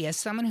agree. As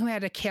someone who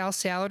had a kale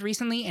salad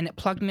recently and it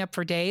plugged me up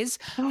for days.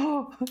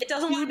 It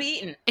doesn't want to be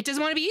eaten. It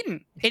doesn't want to be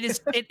eaten.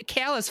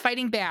 Kale is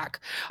fighting back.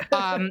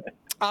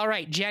 All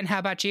right, Jen, how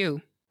about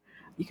you?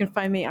 You can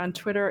find me on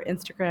Twitter,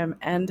 Instagram,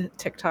 and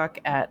TikTok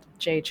at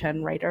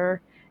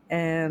jchenwriter.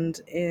 And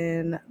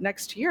in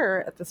next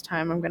year at this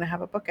time, I'm going to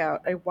have a book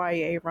out, a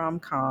YA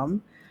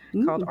rom-com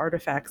called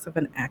Artifacts of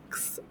an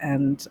Ex.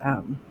 And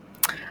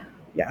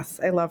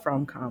yes, I love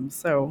rom-coms.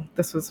 So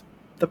this was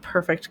the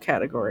perfect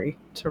category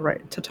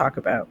to talk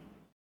about.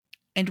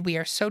 And we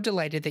are so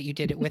delighted that you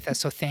did it with us,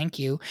 so thank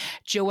you.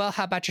 Joelle,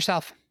 how about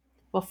yourself?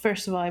 Well,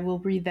 first of all, I will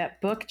read that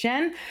book,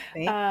 Jen.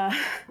 You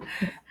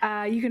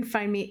can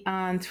find me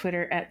on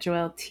Twitter at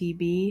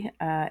JoelleTB,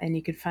 and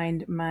you can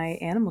find my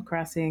Animal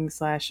Crossing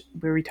 /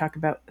 where we talk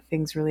about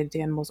things related to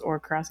animals or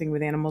crossing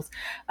with animals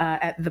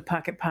at The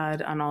Pocket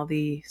Pod on all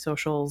the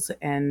socials,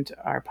 and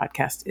our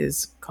podcast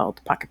is called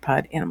Pocket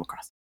Pod Animal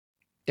Crossing.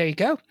 There you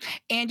go.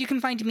 And you can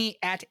find me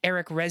at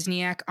Eric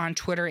Resniak on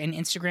Twitter and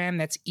Instagram.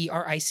 That's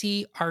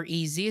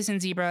ERICREZ as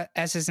in zebra,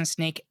 S as in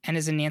snake, N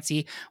as in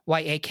Nancy,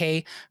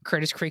 YAK.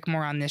 Curtis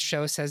Creekmore on this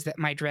show says that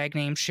my drag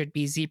name should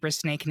be Zebra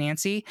Snake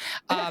Nancy.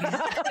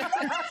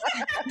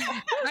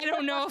 I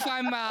don't know if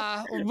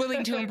I'm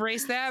willing to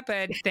embrace that,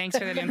 but thanks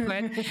for that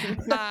input.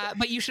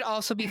 But you should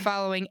also be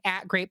following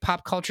at Great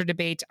Pop Culture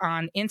Debate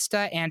on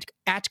Insta and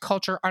at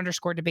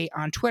culture_debate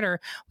on Twitter.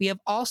 We have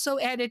also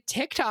added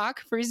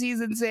TikTok for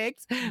season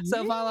 6.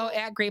 So follow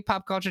at Great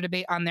Pop Culture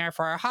Debate on there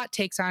for our hot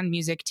takes on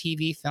music,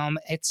 TV, film,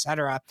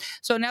 etc.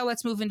 So now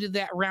let's move into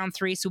that round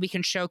 3 so we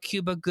can show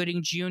Cuba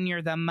Gooding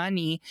Jr. the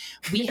money.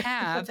 We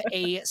have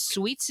a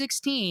Sweet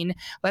 16.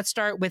 Let's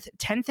start with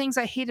 10 Things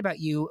I Hate About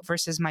You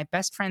versus My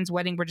Best Friend's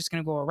Wedding. We're just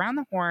going to go around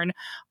the horn.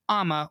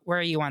 Amma, where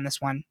are you on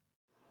this one?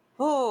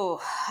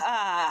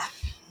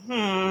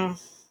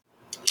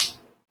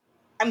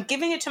 I'm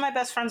giving it to My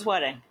Best Friend's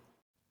Wedding.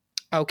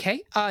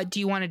 Okay. Do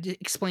you want to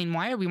explain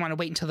why, or we want to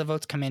wait until the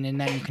votes come in and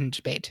then you can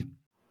debate?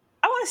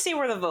 I want to see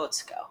where the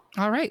votes go.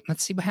 All right.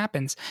 Let's see what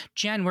happens.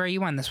 Jen, where are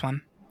you on this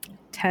one?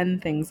 10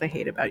 Things I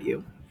Hate About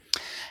You.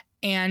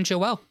 And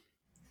Joelle?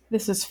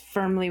 This is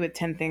firmly with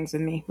 10 Things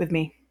with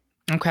me.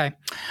 Okay.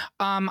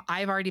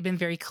 I've already been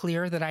very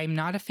clear that I'm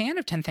not a fan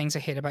of 10 Things I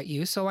Hate About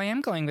You, so I am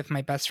going with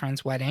My Best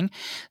Friend's Wedding.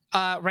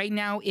 Right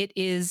now, it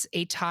is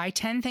a tie.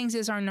 10 Things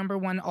is our number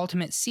 1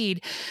 ultimate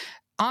seed.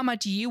 Amma,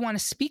 do you want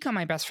to speak on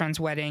My Best Friend's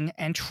Wedding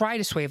and try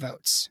to sway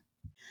votes?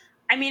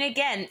 I mean,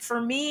 again, for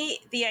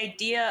me, the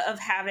idea of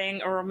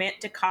having a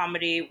romantic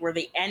comedy where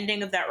the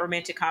ending of that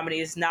romantic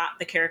comedy is not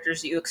the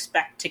characters that you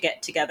expect to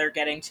get together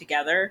getting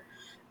together.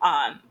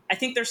 I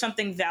think there's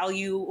something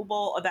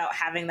valuable about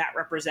having that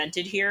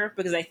represented here,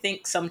 because I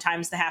think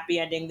sometimes the happy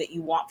ending that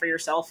you want for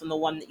yourself and the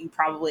one that you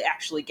probably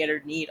actually get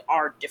or need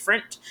are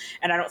different.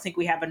 And I don't think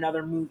we have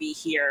another movie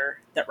here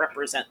that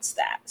represents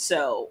that.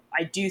 So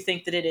I do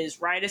think that it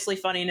is riotously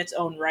funny in its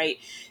own right.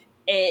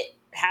 It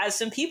has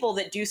some people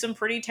that do some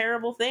pretty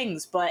terrible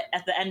things, but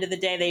at the end of the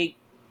day,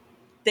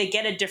 they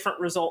get a different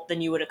result than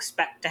you would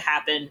expect to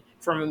happen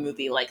from a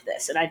movie like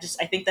this. And I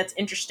think that's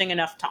interesting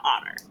enough to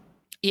honor.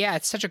 Yeah,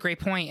 it's such a great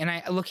point.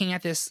 And looking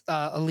at this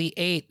Elite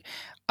 8,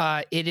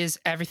 it is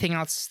everything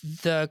else.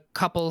 The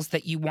couples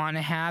that you want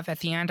to have at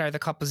the end are the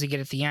couples you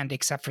get at the end,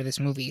 except for this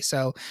movie.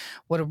 So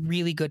what a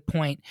really good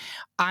point.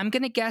 I'm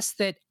going to guess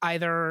that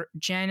either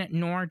Jen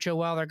nor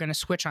Joelle are going to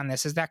switch on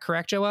this. Is that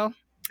correct, Joelle?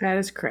 That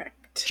is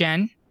correct.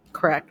 Jen?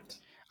 Correct.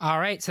 All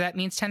right. So that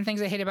means 10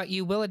 Things I Hate About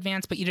You will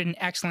advance, but you did an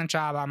excellent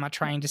job. I'm not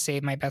trying to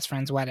save My Best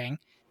Friend's Wedding.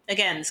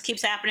 Again, this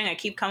keeps happening. I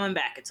keep coming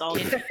back. It's all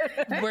good.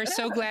 We're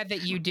so glad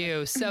that you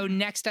do. So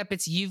next up,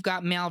 it's You've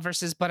Got Mail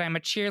versus But I'm a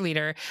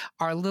Cheerleader,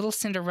 our little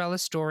Cinderella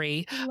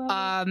story.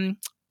 I'm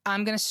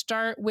going to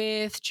start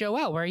with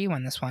Joelle. Where are you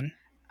on this one?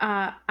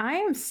 I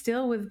am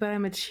still with But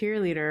I'm a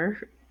Cheerleader.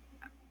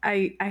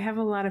 I have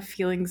a lot of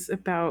feelings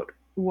about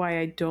why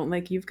I don't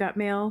like You've Got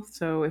Mail.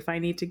 So if I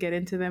need to get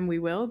into them, we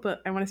will.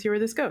 But I want to see where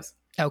this goes.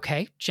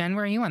 Okay. Jen,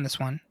 where are you on this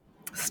one?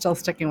 Still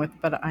sticking with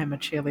But I'm a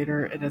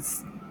Cheerleader.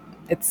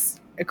 It's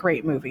a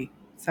great movie,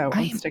 so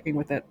I'm sticking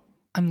with it.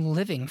 I'm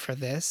living for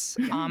this.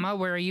 Amma,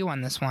 where are you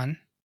on this one?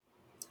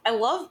 I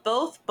love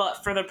both,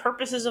 but for the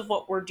purposes of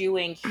what we're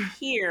doing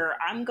here,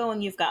 I'm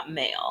going You've Got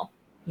Mail.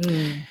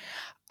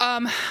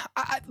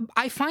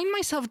 I find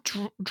myself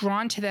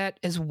drawn to that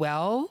as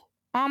well,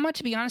 Amma,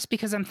 to be honest,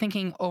 because I'm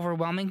thinking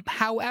overwhelming.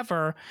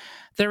 However,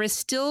 there is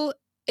still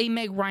a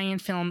Meg Ryan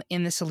film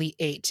in this Elite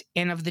 8,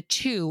 and of the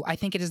two, I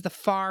think it is the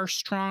far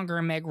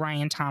stronger Meg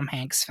Ryan Tom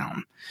Hanks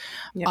film.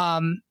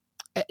 Yep.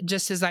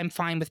 Just as I'm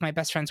fine with My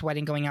Best Friend's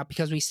Wedding going out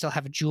because we still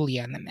have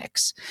Julia in the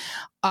mix.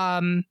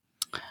 Do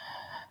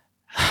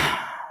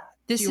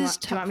you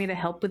want me to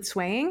help with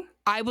swaying?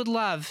 I would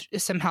love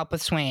some help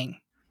with swaying.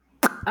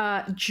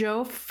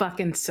 Joe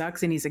fucking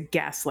sucks and he's a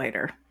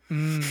gaslighter.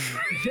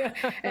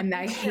 And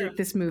I hate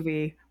this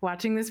movie.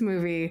 Watching this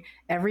movie,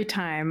 every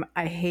time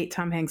I hate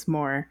Tom Hanks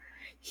more.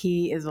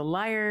 He is a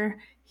liar.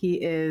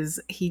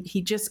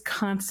 He just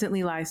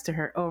constantly lies to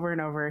her over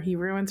and over. He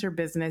ruins her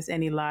business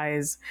and he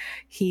lies.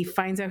 He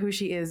finds out who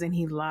she is and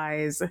he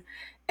lies.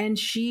 And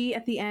she,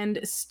 at the end,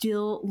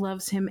 still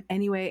loves him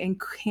anyway and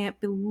can't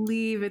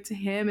believe it's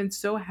him and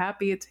so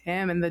happy it's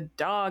him and the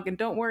dog. And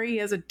don't worry, he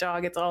has a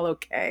dog. It's all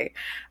okay.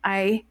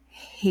 I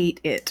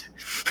hate it.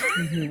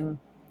 Mm-hmm.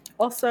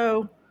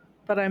 Also,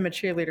 But I'm a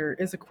Cheerleader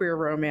is a queer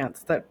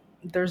romance that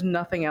there's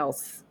nothing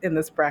else in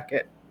this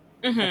bracket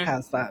that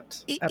has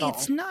that at all.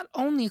 It's not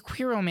only a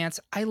queer romance.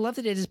 I love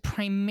that it is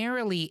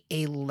primarily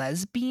a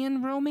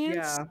lesbian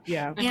romance.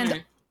 Yeah.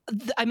 And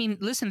I mean,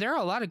 listen, there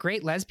are a lot of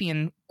great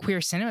lesbian queer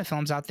cinema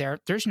films out there.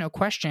 There's no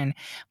question.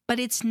 But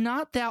it's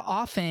not that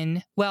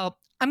often. Well,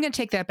 I'm going to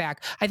take that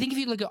back. I think if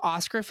you look at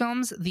Oscar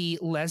films, the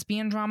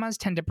lesbian dramas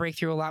tend to break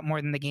through a lot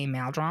more than the gay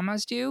male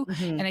dramas do.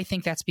 And I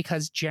think that's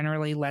because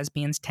generally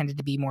lesbians tended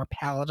to be more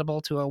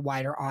palatable to a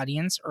wider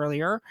audience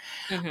earlier.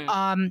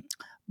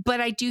 But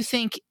I do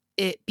think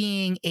it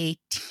being a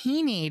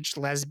teenage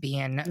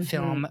lesbian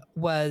film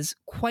was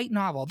quite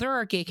novel. There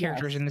are gay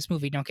characters in this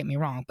movie, don't get me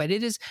wrong, but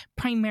it is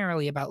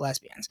primarily about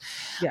lesbians.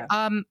 Yeah.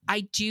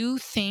 I do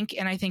think,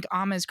 and I think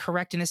Amma is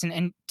correct in this,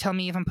 and tell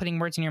me if I'm putting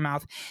words in your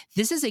mouth,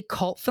 this is a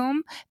cult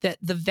film that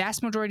the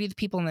vast majority of the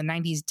people in the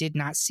 90s did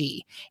not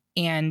see.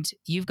 And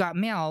You've Got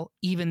Mail,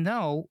 even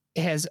though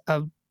it has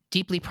a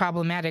deeply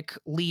problematic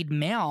lead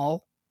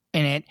male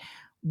in it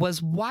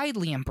was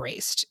widely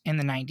embraced in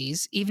the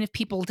 90s, even if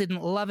people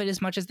didn't love it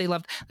as much as they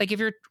loved. Like, if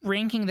you're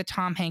ranking the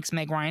Tom Hanks,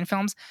 Meg Ryan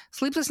films,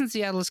 Sleepless in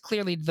Seattle is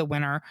clearly the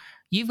winner.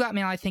 You've Got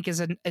Mail, I think,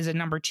 is a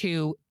number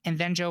 2, and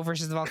then Joe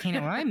versus the Volcano.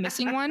 Am I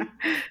missing one?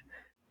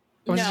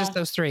 Or was it just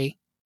those 3?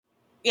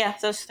 Yeah,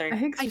 those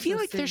 3. I feel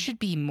like there should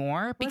be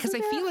more, because I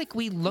feel like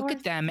we look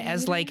at them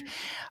as like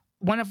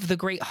one of the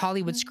great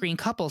Hollywood screen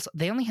couples.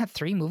 They only had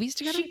 3 movies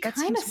together. She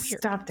kind of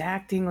stopped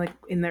acting like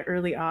in the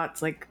early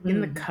aughts, like in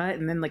the cut,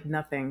 and then like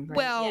nothing. Right?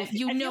 Well,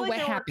 you know what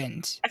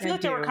happened. I feel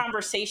like there were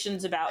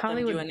conversations about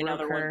Hollywood them doing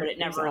another one, but it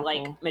never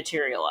like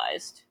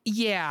materialized.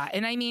 Yeah,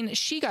 and I mean,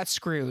 she got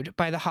screwed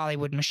by the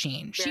Hollywood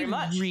machine. She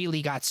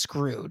really got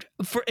screwed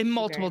in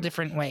multiple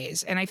different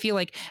ways. And I feel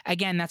like,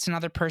 again, that's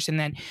another person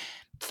that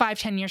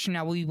 5-10 years from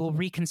now, we will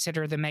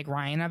reconsider the Meg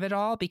Ryan of it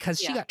all, because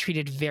she got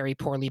treated very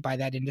poorly by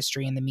that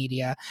industry and the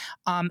media.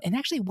 And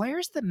actually,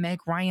 where's the Meg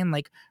Ryan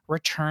like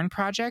return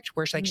project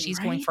where she's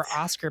going for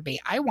Oscar bait?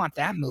 I want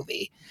that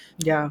movie.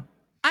 Yeah.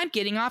 I'm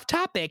getting off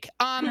topic.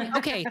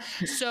 Okay,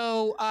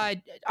 so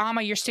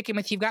Amma, you're sticking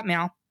with You've Got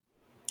Mail.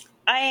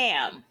 I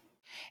am.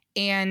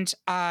 And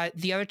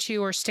the other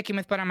 2 are sticking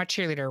with But I'm a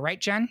Cheerleader, right,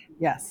 Jen?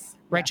 Yes.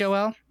 Right,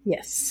 Joelle?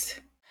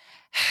 Yes.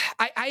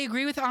 I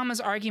agree with Amma's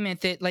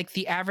argument that like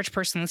the average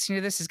person listening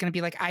to this is going to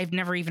be like, I've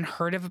never even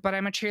heard of it, But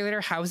I'm a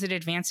Cheerleader. How is it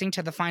advancing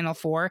to the final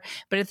 4?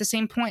 But at the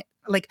same point,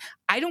 like,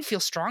 I don't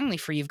feel strongly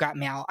for You've Got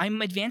Mail. I'm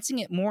advancing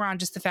it more on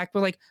just the fact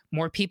where like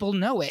more people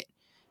know it.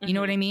 You know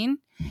what I mean?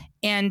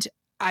 And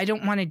I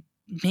don't want to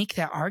make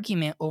that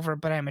argument over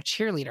But I'm a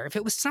Cheerleader. If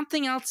it was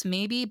something else,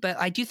 maybe, but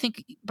I do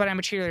think But I'm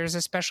a Cheerleader is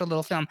a special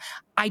little film.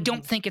 I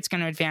don't think it's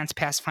going to advance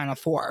past final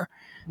 4,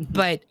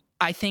 but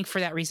I think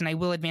for that reason, I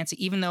will advance it,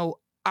 even though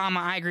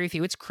I agree with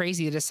you. It's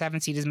crazy that a 7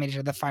 seed has made it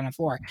to the final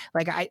 4.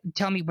 Like,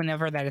 tell me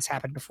whenever that has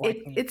happened before.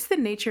 It's the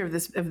nature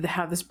of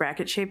how this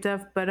bracket shaped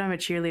up. But I'm a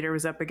Cheerleader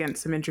was up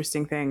against some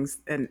interesting things,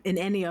 and in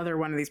any other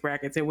one of these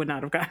brackets, it would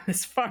not have gotten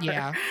this far.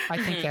 Yeah, I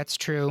think that's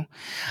true.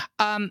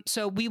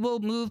 So we will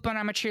move But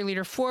I'm a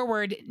Cheerleader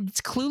forward.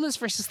 It's Clueless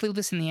versus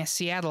Sleepless in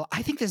Seattle.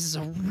 I think this is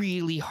a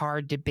really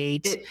hard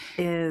debate. It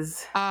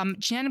is.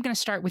 Jen, I'm going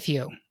to start with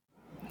you.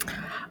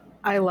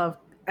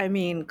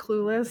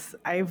 Clueless,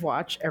 I've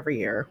watched every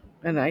year,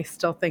 and I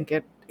still think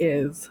it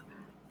is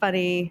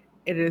funny.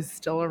 It is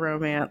still a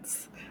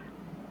romance.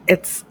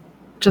 It's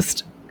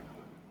just,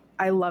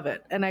 I love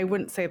it. And I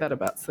wouldn't say that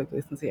about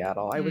Sleepless in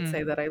Seattle. I would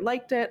say that I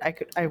liked it.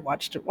 I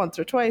watched it once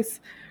or twice.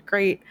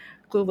 Great.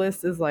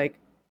 Clueless is like,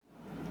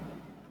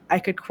 I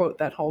could quote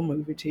that whole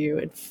movie to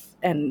you.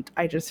 And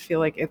I just feel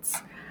like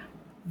it's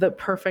the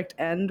perfect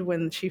end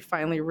when she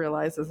finally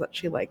realizes that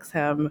she likes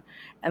him,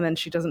 and then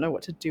she doesn't know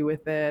what to do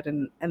with it,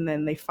 and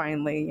then they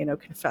finally,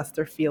 confess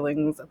their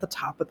feelings at the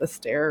top of the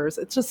stairs.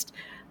 It's just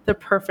the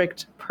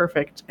perfect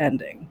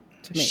ending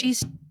to me.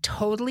 She's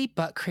totally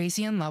butt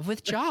crazy in love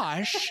with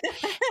Josh.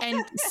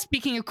 And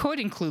speaking of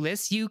quoting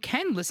Clueless, you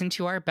can listen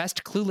to our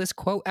best Clueless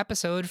quote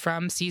episode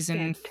from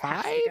season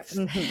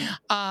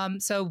 5.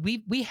 So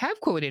we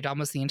have quoted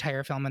almost the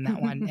entire film in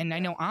that one, and I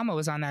know Amma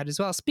was on that as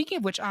well. Speaking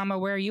of which, Amma,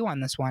 where are you on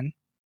this one?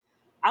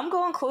 I'm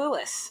going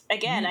Clueless.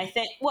 Again, I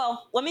think,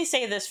 well, let me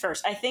say this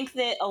first. I think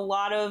that a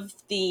lot of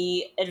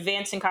the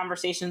advancing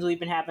conversations we've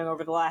been having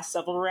over the last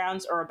several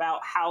rounds are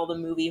about how the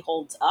movie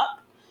holds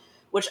up,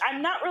 which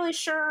I'm not really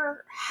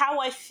sure how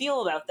I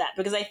feel about that,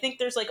 because I think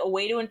there's like a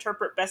way to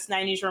interpret best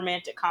 90s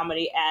romantic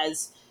comedy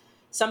as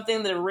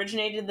something that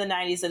originated in the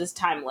 90s that is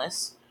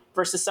timeless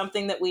versus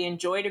something that we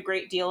enjoyed a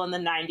great deal in the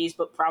 90s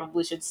but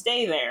probably should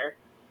stay there.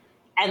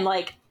 And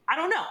like, I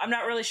don't know. I'm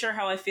not really sure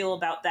how I feel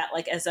about that,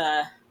 like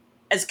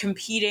as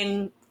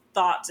competing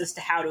thoughts as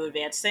to how to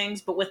advance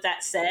things. But with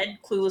that said,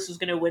 Clueless was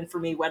going to win for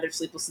me, whether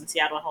Sleepless in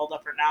Seattle held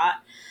up or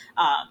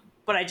not.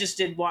 But I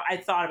just I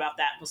thought about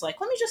that and was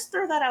like, let me just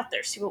throw that out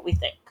there, see what we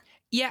think.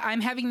 Yeah,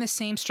 I'm having the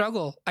same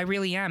struggle. I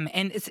really am.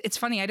 And it's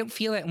funny. I don't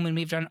feel it when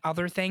we've done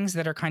other things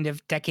that are kind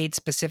of decade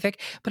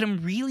specific, but I'm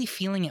really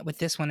feeling it with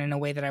this one in a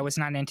way that I was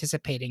not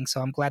anticipating.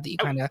 So I'm glad that you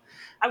kind of...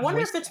 I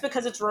wonder if it's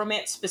because it's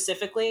romance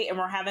specifically, and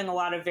we're having a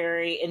lot of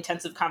very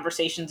intensive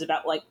conversations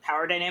about like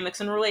power dynamics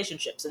and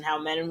relationships and how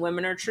men and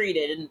women are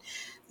treated. And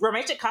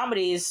romantic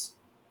comedies,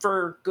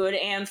 for good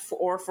and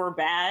for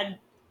bad,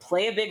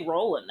 play a big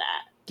role in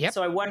that. Yep.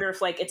 So I wonder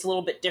if like it's a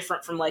little bit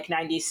different from like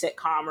 90s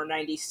sitcom or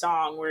 90s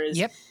song, whereas...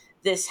 Yep.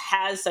 This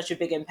has such a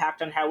big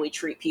impact on how we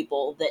treat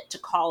people that to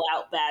call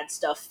out bad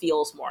stuff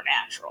feels more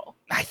natural.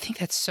 I think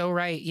that's so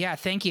right. Yeah,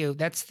 thank you.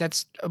 That's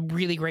a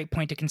really great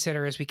point to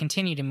consider as we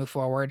continue to move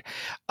forward.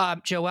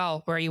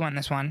 Joelle, where are you on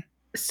this one?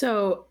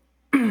 So,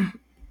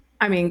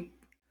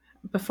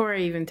 before I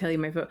even tell you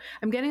my vote,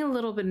 I'm getting a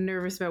little bit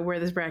nervous about where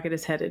this bracket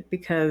is headed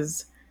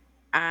because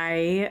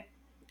I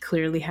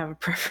clearly have a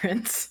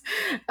preference.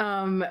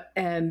 And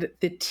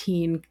the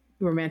teen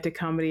romantic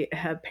comedy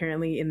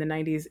apparently in the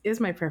 90s is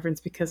my preference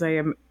because I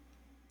am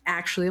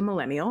actually a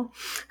millennial.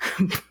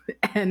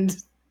 And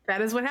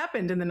that is what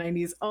happened in the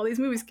 90s. All these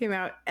movies came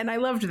out and I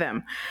loved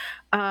them.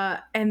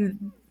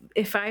 And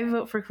if I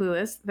vote for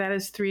Clueless, that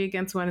is 3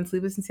 against 1, and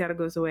Sleepless in Seattle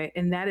goes away,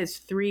 and that is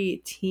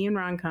 3 teen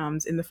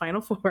rom-coms in the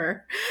final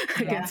 4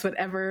 against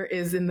whatever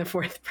is in the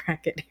 4th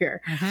bracket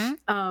here.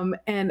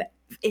 And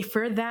if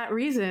for that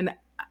reason,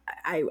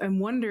 I'm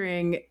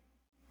wondering.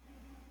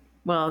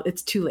 Well,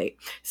 it's too late.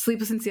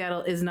 Sleepless in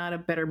Seattle is not a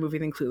better movie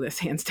than Clueless,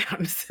 hands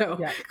down. So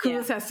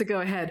Clueless has to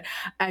go ahead.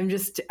 I'm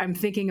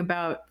thinking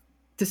about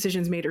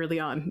decisions made early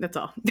on. That's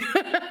all.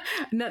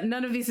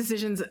 None of these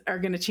decisions are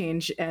going to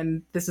change,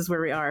 and this is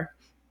where we are.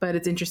 But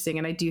it's interesting,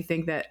 and I do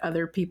think that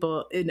other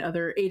people in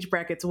other age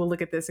brackets will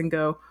look at this and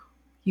go,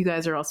 you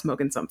guys are all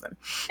smoking something.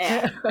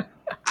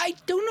 I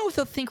don't know if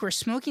they'll think we're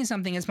smoking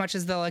something as much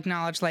as they'll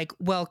acknowledge, like,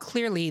 well,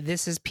 clearly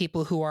this is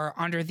people who are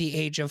under the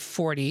age of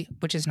 40,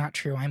 which is not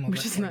true. I'm over 40.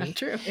 Which is not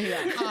true.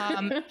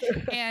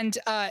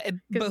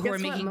 But who are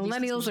making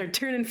millennials are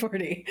turning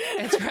 40.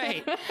 That's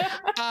right.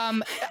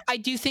 I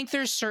do think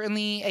there's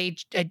certainly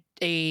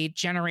a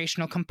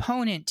generational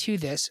component to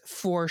this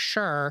for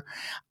sure.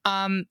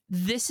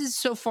 This is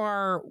so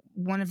far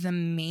one of the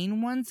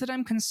main ones that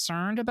I'm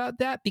concerned about,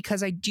 that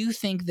because I do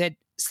think that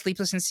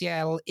Sleepless in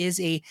Seattle is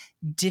a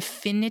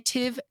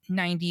definitive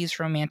 90s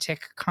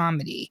romantic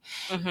comedy.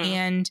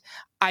 And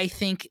I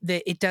think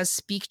that it does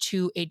speak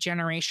to a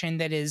generation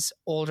that is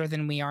older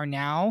than we are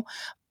now.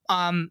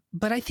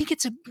 But I think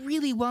it's a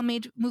really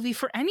well-made movie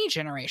for any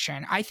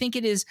generation. I think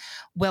it is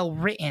well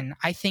written.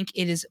 I think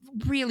it is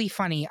really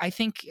funny. I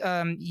think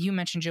you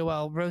mentioned,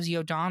 Joelle, Rosie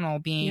O'Donnell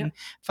being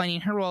funny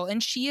in her role,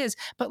 and she is.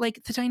 But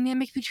like the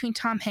dynamic between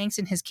Tom Hanks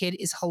and his kid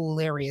is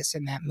hilarious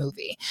in that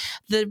movie.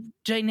 The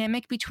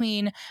dynamic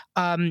between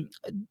oh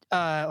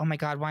my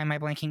God, why am I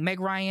blanking?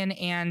 Meg Ryan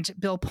and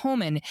Bill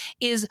Pullman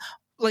is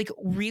like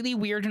really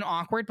weird and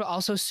awkward, but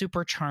also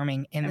super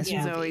charming in this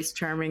movie. He's always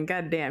charming.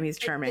 God damn, he's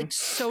charming. It's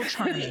so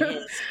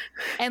charming.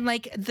 And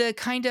like the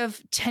kind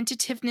of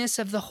tentativeness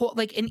of the whole,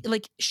 like, and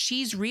like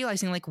she's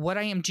realizing like what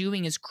I am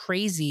doing is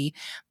crazy,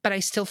 but I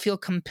still feel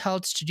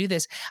compelled to do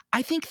this.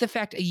 I think the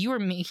fact you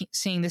were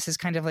seeing this as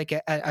kind of like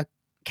a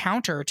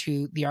counter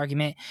to the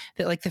argument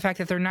that like the fact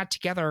that they're not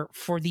together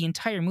for the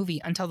entire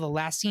movie until the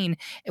last scene,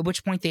 at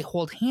which point they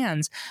hold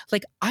hands,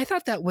 like I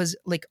thought that was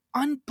like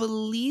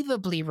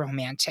unbelievably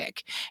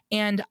romantic,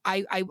 and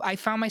I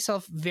found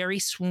myself very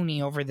swoony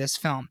over this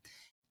film.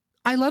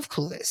 I love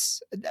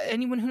Clueless.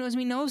 Anyone who knows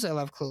me knows I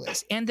love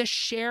Clueless. And the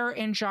Cher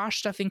and Josh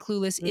stuff in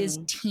Clueless is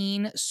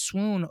teen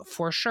swoon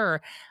for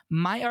sure.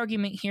 My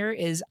argument here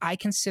is I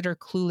consider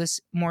Clueless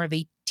more of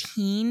a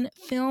teen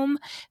film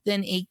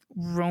than a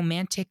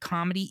romantic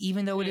comedy,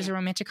 even though it is a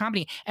romantic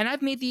comedy. And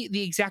I've made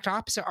the exact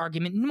opposite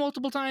argument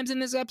multiple times in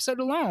this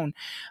episode alone.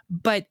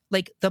 But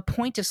like the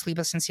point of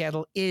Sleepless in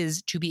Seattle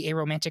is to be a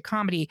romantic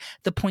comedy.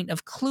 The point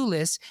of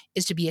Clueless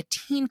is to be a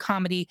teen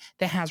comedy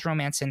that has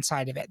romance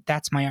inside of it.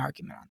 That's my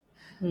argument on it.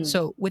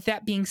 So with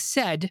that being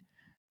said,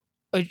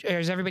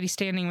 is everybody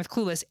standing with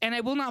Clueless? And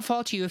I will not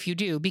fault you if you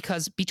do,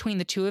 because between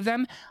the two of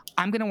them,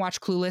 I'm going to watch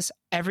Clueless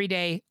every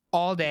day,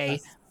 all day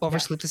over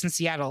Sleepless in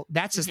Seattle.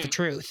 That's just the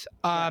truth.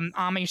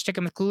 Amma, you're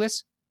sticking with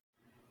Clueless?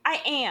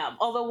 I am.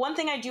 Although one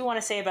thing I do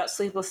want to say about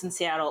Sleepless in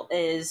Seattle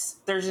is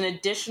there's an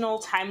additional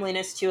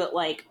timeliness to it,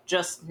 like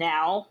just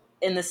now,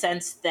 in the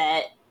sense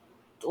that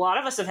a lot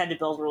of us have had to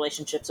build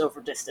relationships over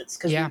distance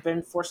because we've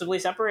been forcibly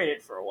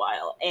separated for a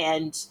while.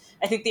 And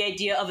I think the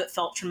idea of it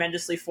felt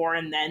tremendously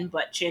foreign then,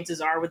 but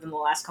chances are within the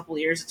last couple of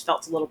years, it's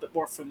felt a little bit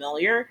more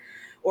familiar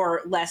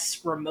or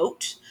less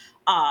remote.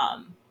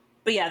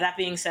 But yeah, that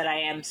being said, I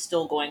am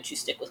still going to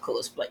stick with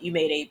Clueless, but you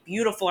made a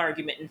beautiful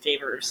argument in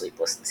favor of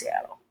Sleepless in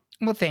Seattle.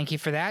 Well, thank you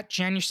for that.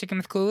 Jen, you're sticking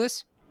with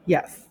Clueless?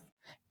 Yes.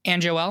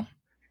 And Joelle?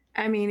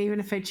 I mean, even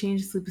if I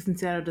change Sleepless in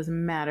Seattle, it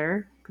doesn't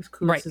matter because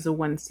Clueless is a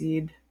 1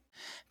 seed.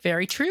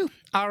 Very true.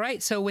 All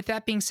right. So with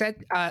that being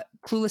said,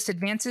 Clueless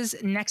advances.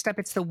 Next up,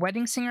 it's The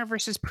Wedding Singer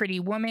versus Pretty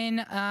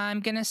Woman.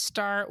 I'm going to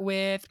start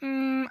with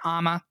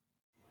Amma.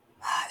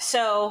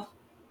 So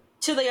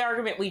to the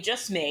argument we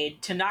just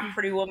made, to knock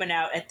Pretty Woman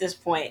out at this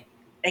point,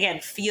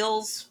 again,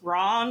 feels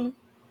wrong,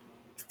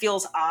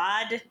 feels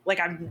odd. Like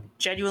I'm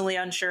genuinely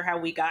unsure how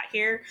we got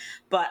here.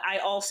 But I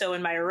also,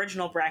 in my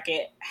original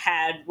bracket,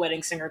 had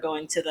Wedding Singer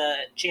going to the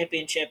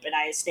championship, and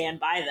I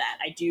stand by that.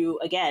 I do,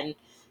 again,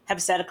 have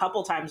said a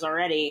couple times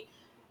already,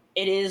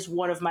 it is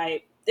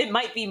it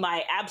might be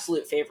my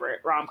absolute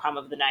favorite rom-com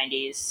of the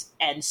 90s,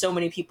 and so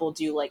many people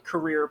do like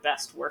career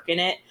best work in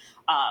it.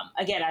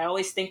 Again, I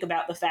always think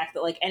about the fact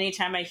that like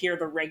anytime I hear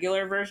the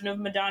regular version of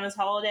Madonna's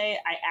Holiday,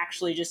 I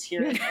actually just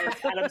hear it as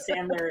Adam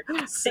Sandler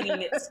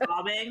singing it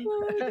sobbing.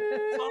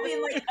 So I'll be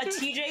in like a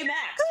TJ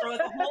Maxx or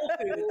like a Whole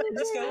Foods and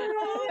just go,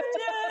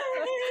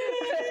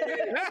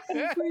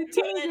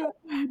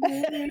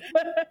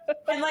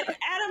 and like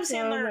Adam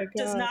Sandler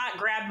does not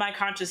grab my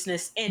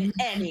consciousness in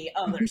any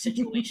other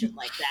situation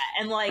like that.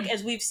 And like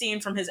as we've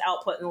seen from his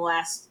output in the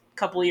last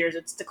couple of years,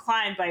 it's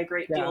declined by a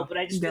great deal, but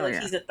I just feel like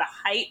he's at the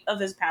height of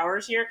his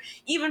powers here.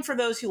 Even for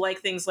those who like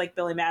things like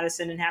Billy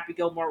Madison and Happy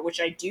Gilmore,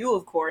 which I do,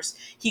 of course,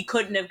 he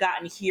couldn't have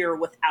gotten here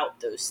without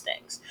those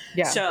things.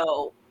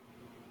 So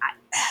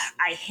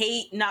I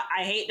hate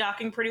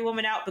knocking Pretty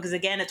Woman out because,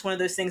 again, it's one of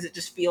those things that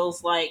just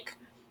feels like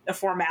a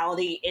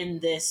formality in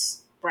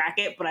this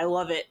bracket, but I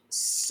love it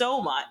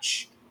so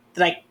much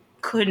that I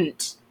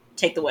couldn't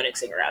take The Wedding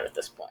Singer out at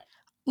this point.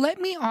 Let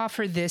me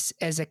offer this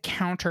as a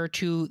counter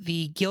to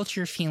the guilt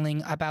you're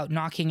feeling about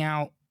knocking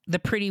out the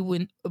Pretty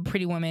Woman,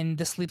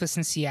 the Sleepless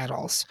in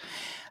Seattles,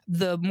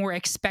 the more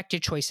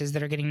expected choices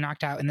that are getting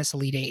knocked out in this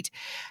Elite Eight.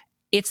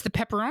 It's the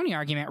pepperoni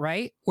argument,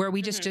 right? Where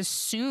we just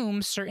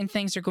assume certain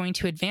things are going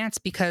to advance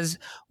because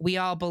we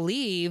all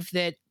believe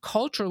that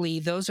culturally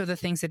those are the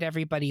things that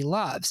everybody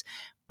loves.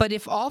 But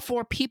if all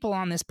 4 people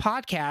on this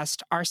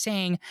podcast are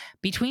saying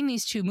between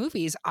these 2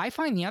 movies, I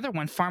find the other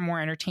one far more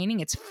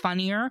entertaining, it's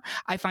funnier,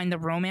 I find the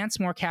romance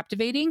more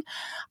captivating,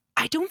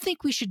 I don't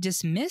think we should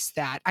dismiss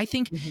that. I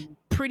think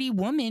Pretty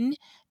Woman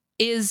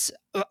is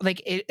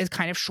it is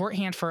kind of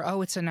shorthand for,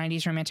 it's a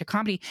 90s romantic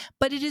comedy,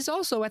 but it is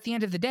also, at the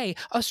end of the day,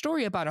 a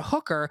story about a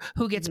hooker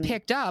who gets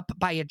picked up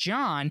by a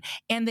John,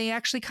 and they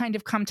actually kind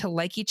of come to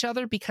like each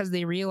other because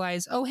they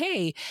realize, oh,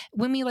 hey,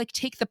 when we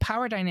take the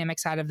power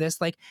dynamics out of this,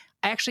 I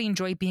actually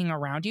enjoy being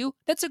around you.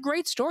 That's a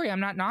great story. I'm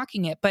not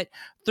knocking it, but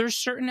there's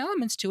certain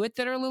elements to it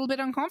that are a little bit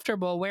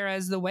uncomfortable,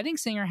 whereas The Wedding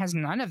Singer has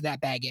none of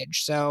that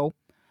baggage. So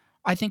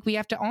I think we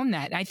have to own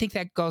that. And I think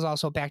that goes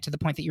also back to the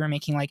point that you were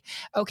making,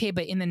 okay,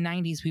 but in the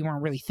 90s, we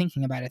weren't really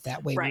thinking about it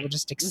that way. Right. We were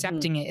just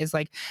accepting it as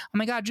oh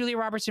my God, Julia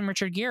Roberts and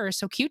Richard Gere are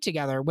so cute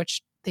together,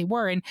 which they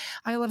were. And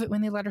I love it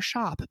when they let her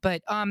shop.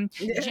 But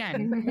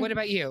Jen, what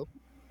about you?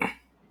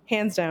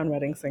 Hands down,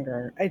 Wedding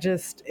Singer.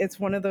 It's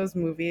one of those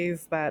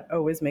movies that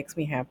always makes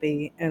me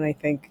happy. And I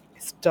think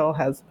still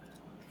has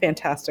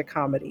fantastic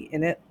comedy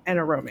in it and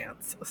a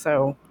romance.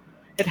 So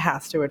it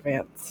has to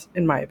advance,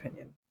 in my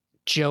opinion.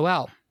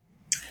 Joelle.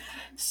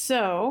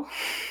 So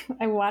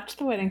I watched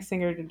The Wedding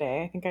Singer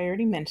today. I think I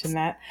already mentioned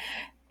that.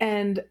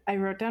 And I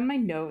wrote down my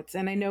notes.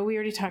 And I know we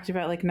already talked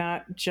about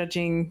not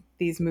judging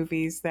these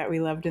movies that we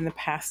loved in the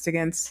past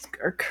against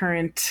our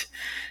current,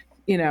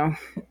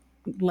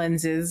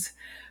 lenses.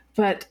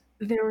 But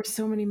there were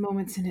so many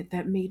moments in it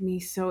that made me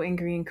so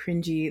angry and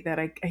cringy that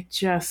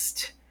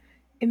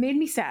it made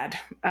me sad.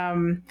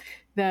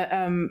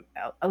 The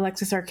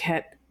Alexis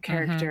Arquette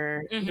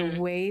character, the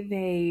way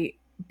they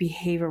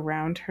behave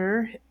around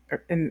her,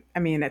 and I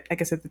mean, I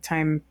guess at the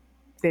time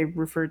they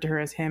referred to her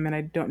as him, and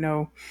I don't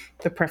know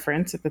the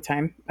preference at the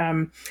time.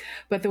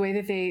 But the way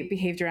that they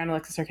behaved around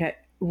Alexis Arquette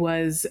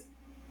was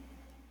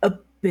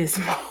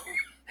abysmal.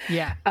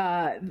 Yeah.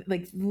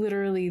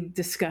 Literally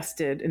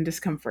disgusted and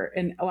discomfort.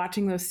 And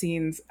watching those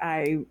scenes,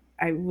 I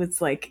was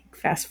like,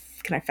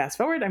 can I fast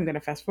forward? I'm going to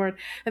fast forward.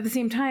 At the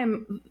same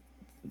time,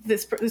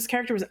 this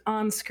character was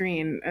on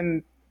screen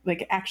and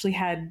actually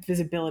had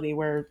visibility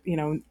where,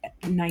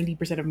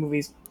 90% of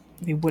movies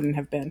they wouldn't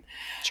have been.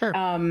 Sure.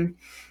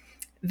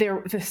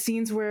 The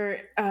scenes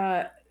where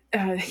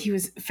he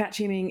was fat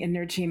shaming and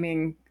nerd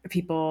shaming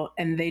people,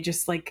 and they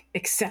just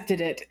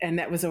accepted it, and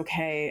that was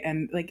okay,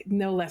 and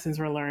no lessons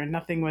were learned.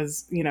 Nothing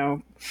was,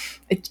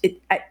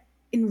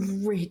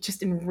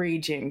 just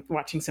enraging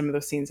watching some of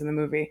those scenes in the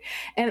movie.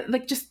 And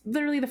just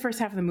literally the first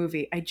half of the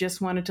movie, I just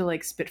wanted to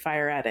spit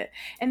fire at it.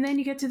 And then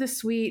you get to the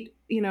sweet,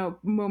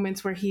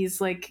 moments where he's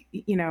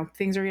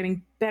things are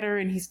getting better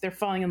and they're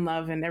falling in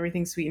love and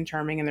everything's sweet and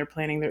charming and they're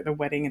planning their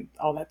wedding and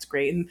all that's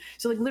great. And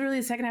so literally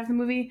the second half of the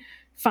movie,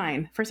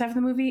 fine. First half of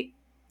the movie,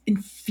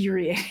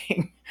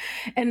 infuriating.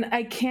 And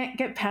I can't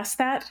get past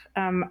that.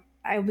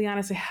 I'll be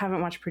honest, I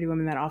haven't watched Pretty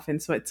Woman that often,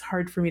 so it's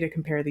hard for me to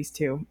compare these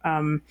two.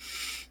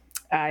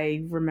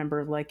 I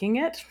remember liking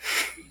it.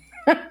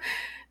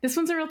 This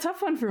one's a real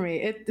tough one for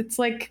me. It's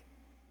a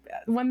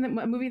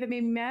movie that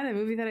made me mad, a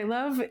movie that I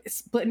love,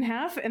 split in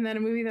half, and then a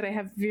movie that I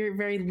have very,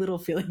 very little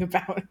feeling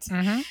about.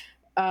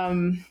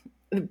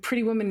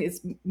 Pretty Woman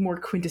is more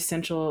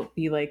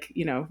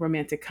quintessentially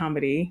romantic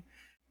comedy.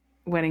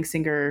 Wedding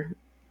Singer,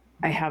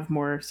 I have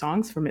more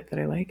songs from it that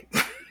I like.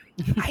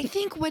 I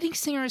think Wedding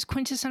Singer is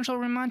quintessential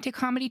romantic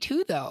comedy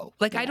too, though.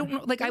 I don't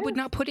know. I would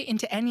not put it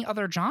into any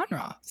other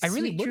genre. I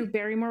really would. Drew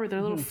Barrymore with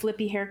her little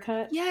flippy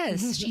haircut.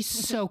 Yes, she's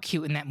so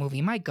cute in that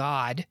movie. My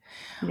God.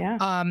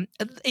 Yeah.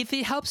 If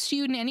it helps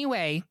you in any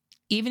way,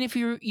 even if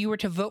you were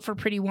to vote for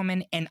Pretty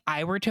Woman and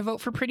I were to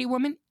vote for Pretty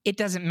Woman, it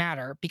doesn't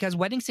matter because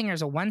Wedding Singer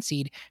is a 1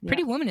 seed.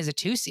 Pretty Woman is a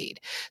 2 seed.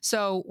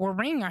 So we're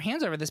wringing our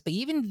hands over this, but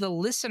even the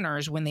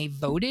listeners, when they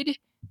voted,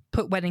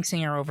 put Wedding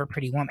Singer over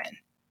Pretty Woman,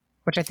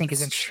 which I think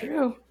is interesting.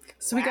 True.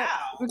 So we got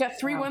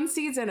 3 1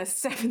 seeds and a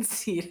 7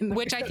 seed,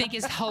 which I think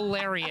is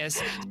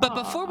hilarious. But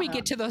before we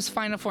get to those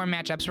final 4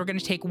 matchups, we're going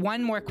to take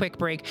one more quick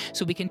break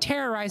so we can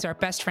terrorize our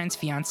best friend's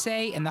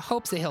fiance in the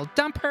hopes that he'll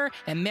dump her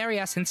and marry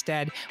us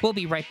instead. We'll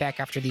be right back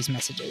after these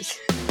messages.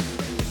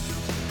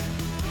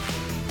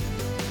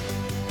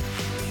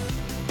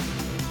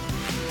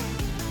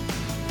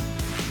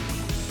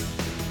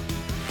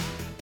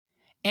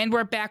 And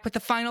we're back with the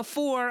final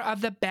four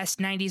of the best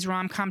 90s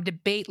rom-com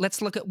debate.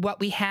 Let's look at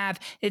what we have.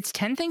 It's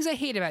 10 Things I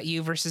Hate About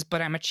You versus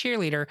But I'm a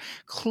Cheerleader,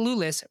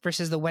 Clueless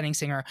versus The Wedding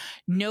Singer.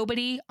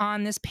 Nobody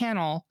on this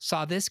panel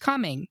saw this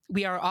coming.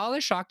 We are all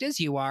as shocked as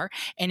you are.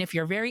 And if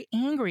you're very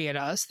angry at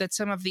us that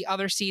some of the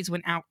other seeds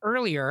went out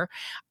earlier,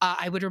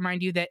 I would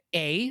remind you that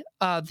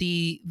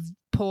the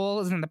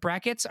polls and the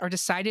brackets are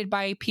decided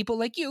by people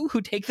like you who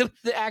take the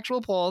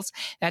actual polls.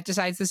 That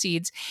decides the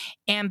seeds.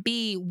 And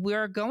B,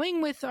 we're going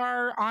with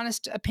our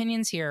honest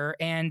opinions here.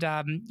 And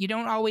you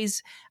don't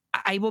always,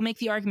 I will make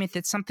the argument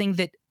that something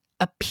that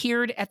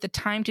appeared at the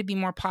time to be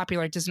more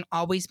popular doesn't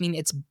always mean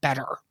it's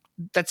better.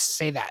 Let's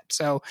say that.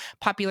 So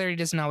popularity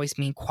doesn't always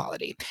mean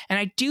quality. And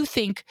I do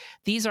think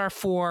these are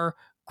four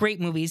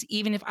great movies.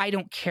 Even if I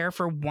don't care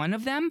for one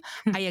of them,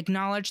 I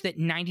acknowledge that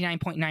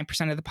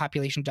 99.9% of the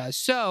population does.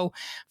 So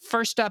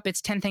first up,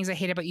 it's 10 Things I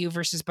Hate About You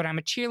versus But I'm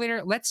a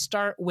Cheerleader. Let's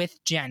start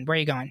with Jen. Where are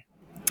you going?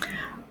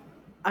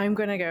 I'm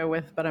going to go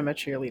with But I'm a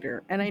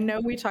Cheerleader. And I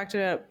know we talked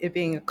about it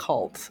being a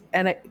cult,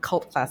 and a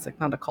cult classic,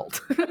 not a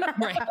cult.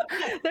 Right.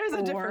 There's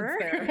a difference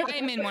there.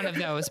 I'm in one of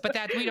those, but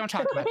that we don't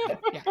talk about that.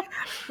 Yeah.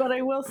 But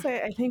I will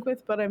say, I think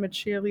with But I'm a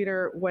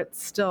Cheerleader,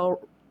 what's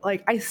still...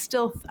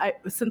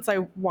 since I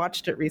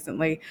watched it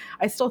recently,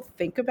 I still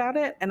think about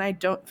it, and I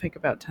don't think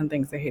about 10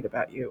 Things I Hate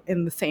About You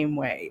in the same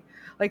way.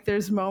 Like,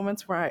 there's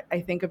moments where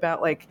I think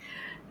about, like,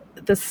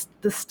 the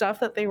stuff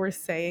that they were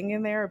saying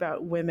in there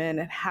about women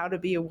and how to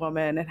be a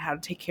woman and how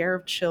to take care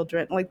of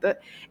children. Like,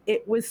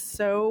 it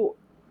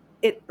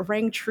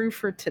rang true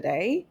for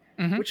today,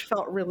 which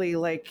felt really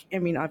like, I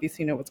mean,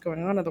 obviously you know what's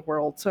going on in the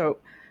world. So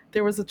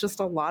there was just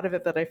a lot of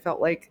it that I felt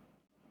like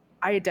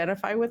I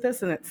identify with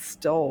this, and it's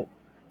still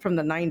from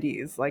the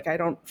 90s. Like, I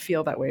don't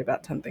feel that way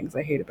about 10 Things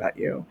I Hate About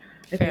You.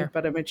 I think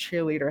But I'm a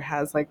Cheerleader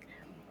has like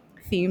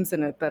themes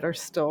in it that are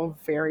still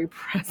very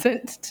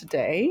present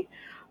today.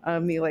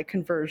 The like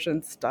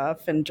conversion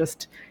stuff and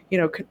just, you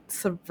know,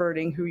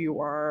 subverting who you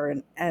are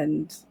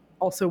and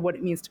also what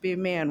it means to be a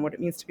man, what it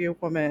means to be a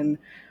woman,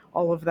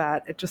 all of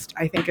that.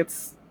 I think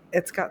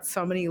it's got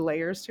so many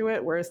layers to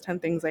it. Whereas 10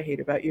 Things I Hate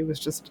About You was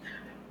just,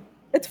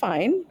 it's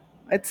fine.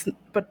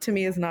 But to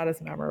me is not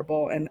as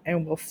memorable and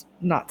will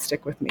not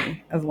stick with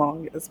me as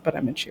long as But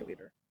I'm a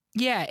Cheerleader.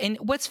 Yeah. And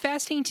what's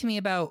fascinating to me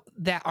about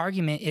that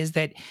argument is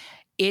that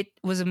it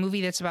was a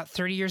movie that's about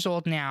 30 years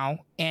old now,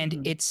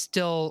 and it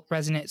still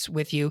resonates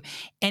with you.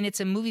 And it's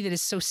a movie that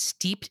is so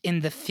steeped in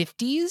the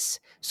 50s.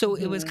 So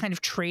it was kind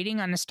of trading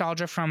on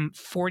nostalgia from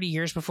 40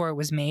 years before it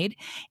was made.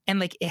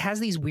 And like, it has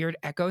these weird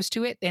echoes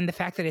to it. And the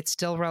fact that it's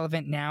still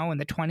relevant now in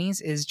the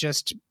 20s is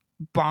just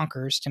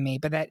bonkers to me.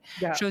 But that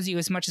shows you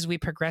as much as we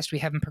progressed, we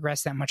haven't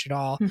progressed that much at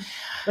all.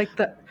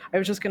 I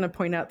was just going to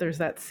point out, there's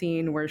that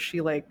scene where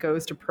she like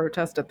goes to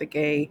protest at the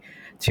gay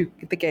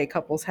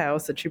couple's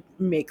house, and she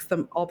makes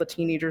all the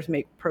teenagers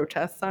make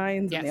protest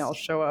signs, and they all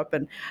show up,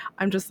 and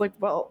I'm just like,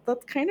 well,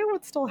 that's kind of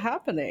what's still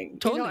happening.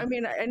 Totally. You know, I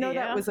mean, I know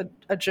that was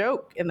a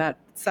joke in that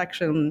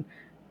section,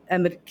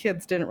 and the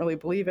kids didn't really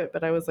believe it,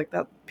 but I was like,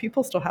 that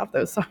people still have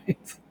those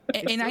signs.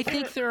 And I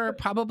think there are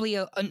probably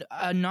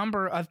a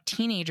number of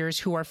teenagers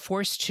who are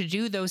forced to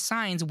do those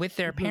signs with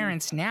their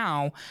parents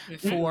now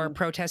for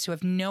protests, who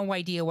have no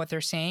idea what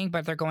they're saying,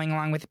 but they're going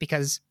along with it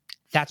because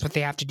that's what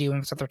they have to do and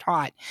that's what they're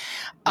taught.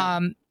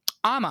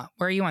 Amma,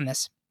 where are you on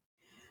this?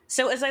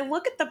 So as I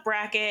look at the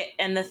bracket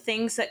and the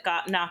things that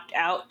got knocked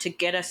out to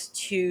get us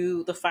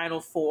to the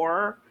final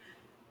four,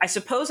 I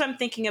suppose I'm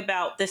thinking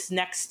about this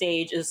next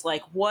stage is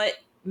like, what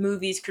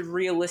movies could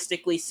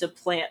realistically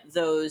supplant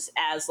those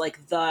as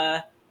like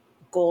the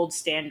gold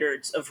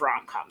standards of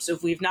rom-com. So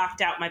if we've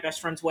knocked out My Best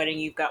Friend's Wedding,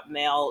 You've Got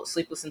Mail,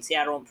 Sleepless in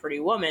Seattle, and Pretty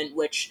Woman,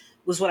 which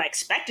was what I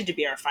expected to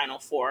be our final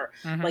four,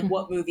 like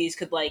what movies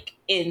could, like,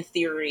 in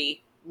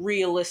theory,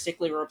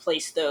 realistically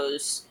replace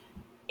those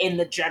in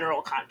the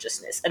general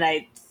consciousness? And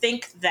I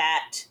think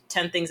that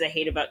 10 Things I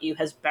Hate About You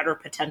has better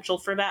potential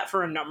for that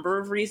for a number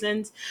of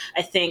reasons.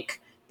 I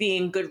think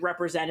being good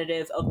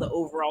representative of the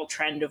overall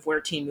trend of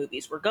where teen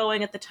movies were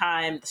going at the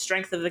time, the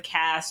strength of the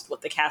cast,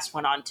 what the cast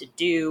went on to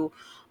do,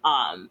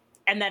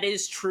 and that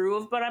is true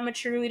of But I'm a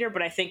Cheerleader,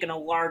 but I think in a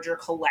larger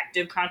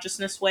collective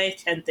consciousness way,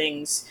 10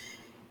 Things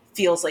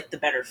feels like the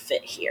better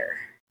fit here.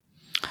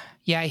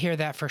 Yeah, I hear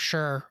that for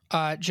sure.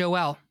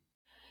 Joelle.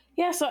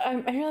 Yeah, so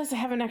I realized I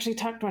haven't actually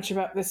talked much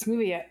about this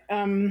movie yet.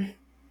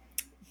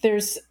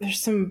 There's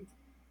some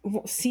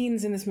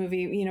scenes in this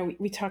movie. You know,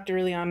 we talked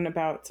early on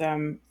about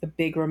the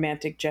big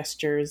romantic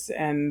gestures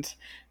and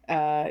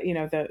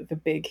the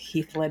big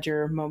Heath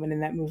Ledger moment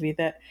in that movie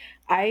that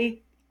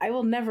I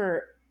will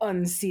never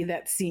unsee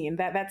that scene.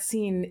 That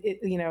scene,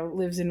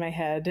 lives in my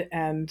head,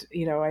 and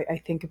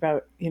I think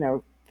about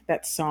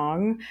that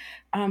song,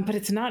 but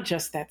it's not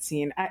just that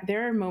scene.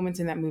 There are moments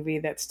in that movie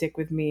that stick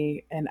with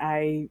me, and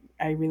I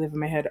relive in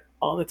my head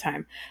all the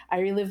time. I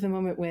relive the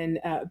moment when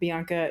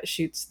Bianca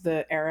shoots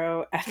the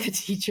arrow at the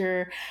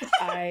teacher.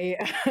 I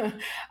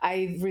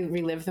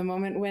relive the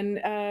moment when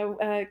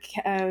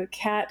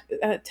Kat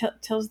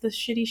tells the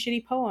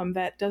shitty poem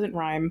that doesn't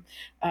rhyme,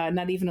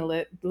 not even a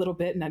little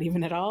bit, not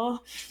even at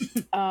all.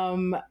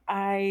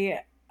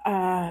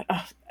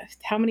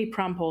 How many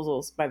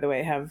promposals, by the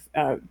way, have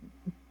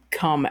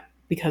come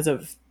because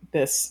of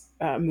this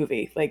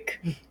movie? Like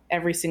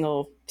every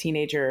single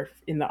teenager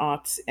in the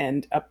aughts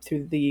and up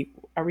through the.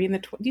 Are we in the?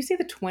 Do you say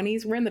the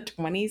 20s? We're in the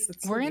 20s.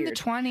 That's so We're in the weird.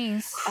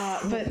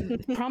 20s. But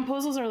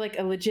promposals are like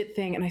a legit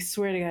thing, and I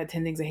swear to God,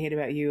 10 Things I Hate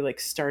About You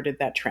like started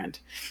that trend.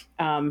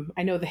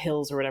 I know The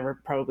Hills or whatever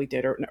probably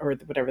did, or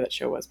whatever that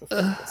show was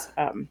before this,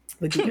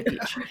 Laguna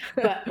Beach.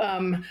 But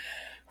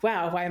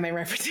wow, why am I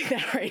referencing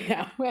that right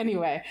now?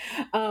 Anyway,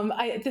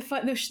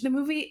 the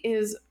movie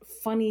is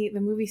funny.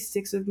 The movie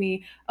sticks with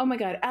me. Oh my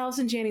God,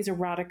 Allison Janney's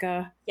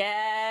erotica.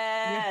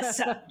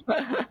 Yes.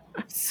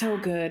 So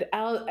good.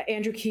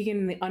 Andrew Keegan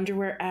in the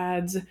underwear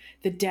ads.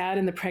 The dad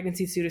in the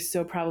pregnancy suit is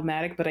so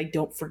problematic, but I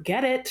don't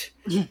forget it.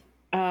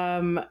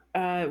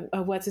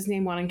 What's his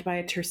name wanting to buy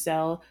a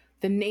Tercel?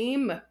 The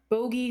name,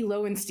 Bogey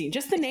Lowenstein.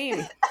 Just the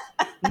name.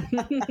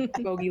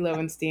 Bogey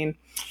Lowenstein.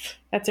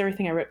 That's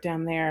everything I wrote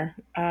down there.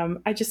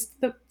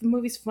 The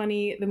movie's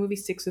funny. The movie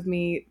sticks with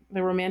me.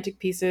 The romantic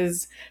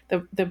pieces,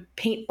 the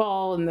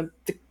paintball and the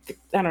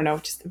I don't know,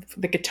 just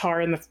the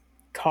guitar in the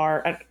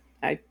car.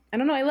 I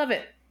don't know. I love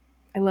it.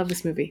 I love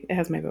this movie. It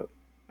has my vote.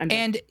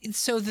 And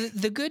so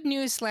the good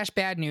news /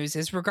 bad news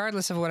is,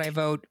 regardless of what I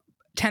vote,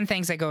 10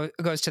 Things that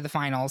goes to the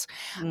finals.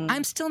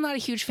 I'm still not a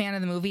huge fan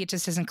of the movie. It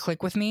just doesn't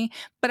click with me.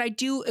 But I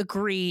do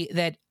agree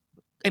that,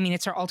 I mean,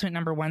 it's our ultimate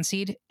number one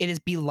seed. It is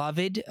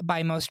beloved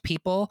by most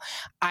people.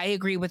 I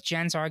agree with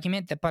Jen's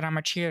argument that But I'm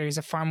a Cheerleader is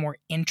a far more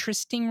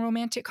interesting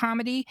romantic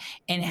comedy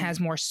and has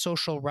more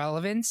social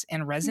relevance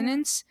and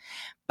resonance.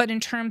 But in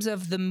terms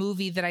of the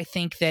movie that I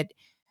think that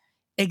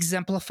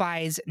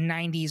exemplifies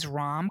 90s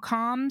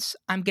rom-coms,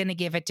 I'm going to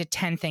give it to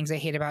 10 Things I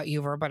Hate About You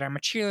over But I'm a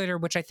Cheerleader,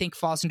 which I think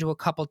falls into a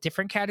couple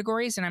different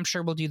categories, and I'm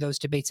sure we'll do those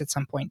debates at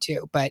some point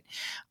too. But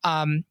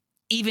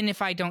even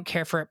if I don't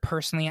care for it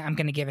personally, I'm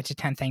going to give it to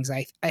 10 Things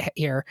I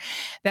Hear.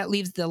 That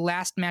leaves the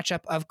last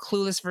matchup of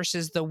Clueless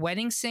versus The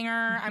Wedding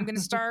Singer. I'm going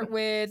to start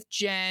with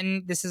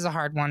Jen. This is a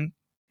hard one.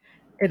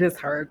 It is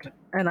hard.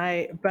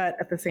 But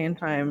at the same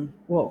time,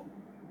 will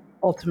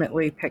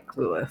ultimately pick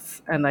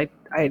Clueless. And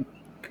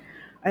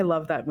I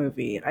love that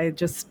movie. I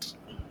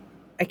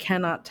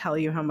cannot tell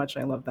you how much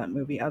I love that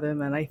movie, other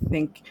than I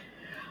think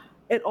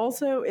it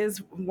also is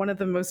one of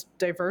the most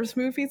diverse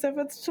movies of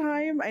its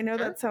time. I know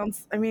that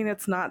sounds, I mean,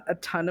 it's not a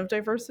ton of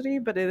diversity,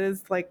 but it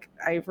is like,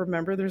 I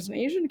remember there's an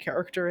Asian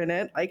character in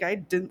it. Like, I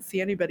didn't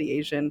see anybody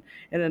Asian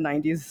in a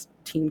 90s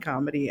teen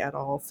comedy at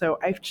all. So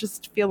I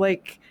just feel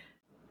like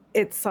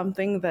it's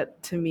something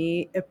that to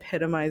me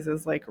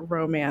epitomizes like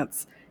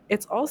romance.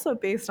 It's also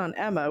based on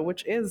Emma,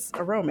 which is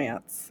a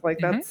romance. Like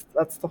that's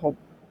the whole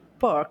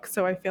book.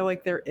 So I feel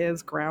like there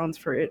is grounds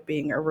for it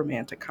being a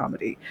romantic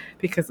comedy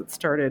because it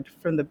started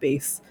from the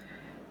base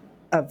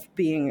of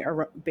being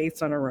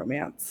based on a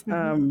romance.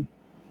 And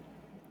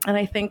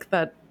I think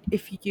that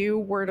if you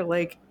were to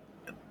like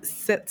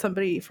sit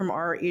somebody from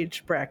our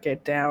age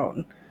bracket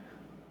down,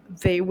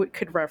 they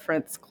could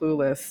reference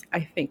Clueless,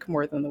 I think,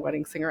 more than The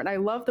Wedding Singer. And I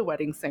love The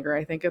Wedding Singer.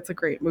 I think it's a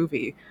great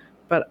movie.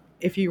 But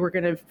if you were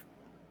going to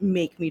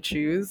make me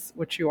choose,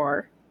 which you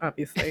are,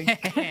 obviously,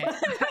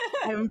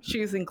 I'm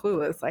choosing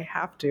Clueless. I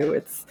have to.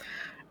 It's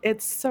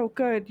so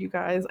good, you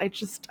guys.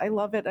 I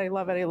love it. I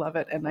love it. I love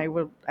it. And I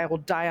will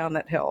die on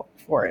that hill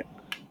for it.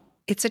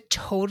 It's a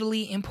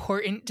totally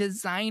important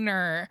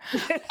designer.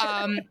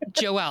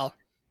 Joelle.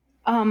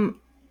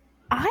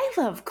 I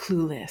love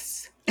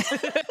Clueless.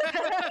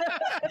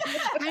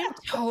 I'm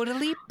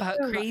totally butt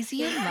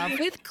crazy in love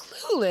with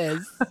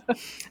Clueless.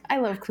 I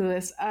love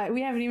Clueless.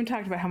 We haven't even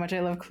talked about how much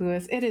I love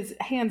Clueless. It is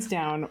hands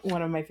down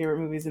one of my favorite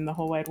movies in the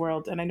whole wide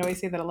world. And I know I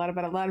say that a lot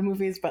about a lot of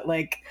movies, but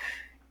like,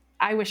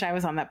 I wish I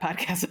was on that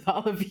podcast with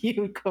all of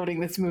you quoting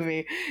this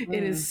movie.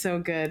 It is so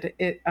good.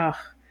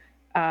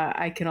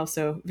 I can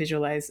also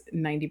visualize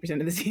 90%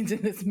 of the scenes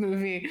in this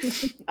movie.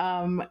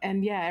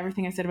 And yeah,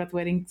 everything I said about The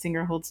Wedding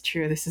Singer holds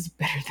true. This is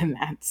better than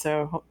that.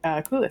 So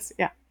Clueless,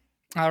 yeah.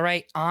 All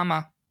right,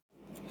 Amma.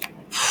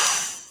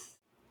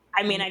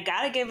 I mean, I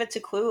gotta give it to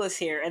Clueless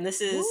here, and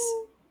this is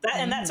that,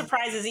 and that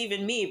surprises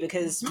even me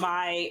because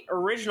my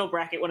original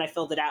bracket when I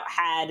filled it out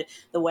had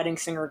The Wedding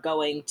Singer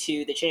going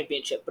to the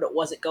championship, but it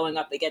wasn't going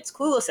up against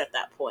Clueless at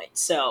that point.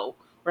 So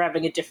we're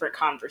having a different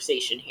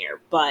conversation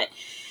here, but.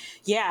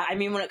 Yeah, I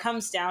mean, when it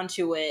comes down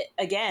to it,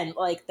 again,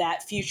 like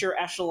that future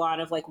echelon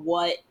of like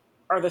what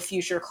are the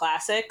future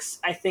classics,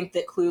 I think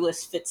that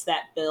Clueless fits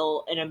that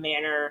bill in a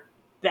manner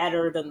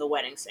better than The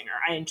Wedding Singer.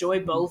 I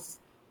enjoy both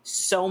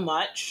so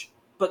much,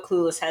 but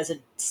Clueless has a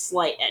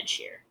slight edge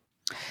here.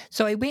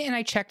 So I went and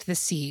I checked the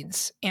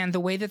seeds, and the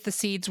way that the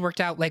seeds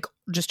worked out, like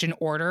just in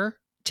order,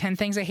 10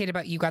 Things I Hate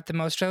About You got the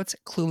most votes.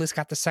 Clueless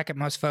got the second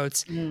most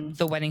votes.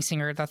 The Wedding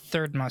Singer, the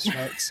third most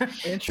votes.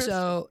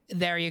 So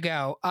there you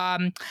go.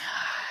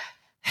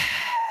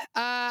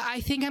 I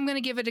think I'm going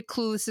to give it to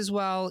Clueless as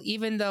well,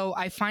 even though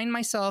I find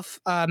myself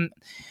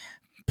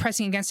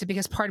pressing against it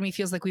because part of me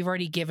feels like we've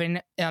already given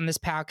this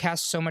podcast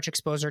so much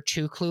exposure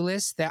to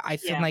Clueless that I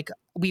feel like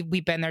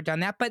we've been there,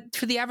 done that. But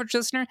for the average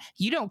listener,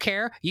 you don't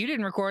care. You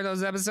didn't record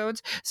those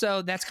episodes.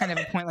 So that's kind of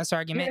a pointless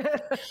argument.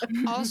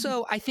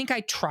 Also, I think I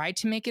tried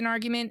to make an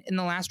argument in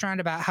the last round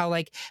about how,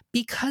 like,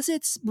 because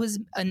was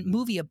a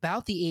movie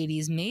about the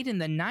 80s made in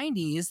the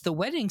 90s, The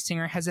Wedding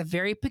Singer has a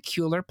very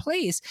peculiar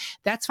place.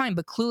 That's fine.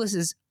 But Clueless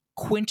is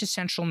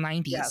quintessential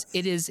 90s. Yes.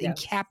 It is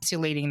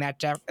encapsulating that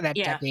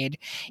decade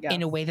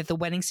in a way that The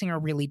Wedding Singer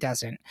really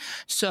doesn't.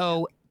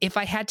 So if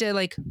I had to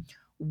like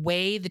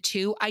weigh the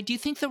two, I do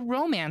think the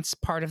romance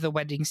part of The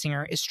Wedding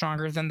Singer is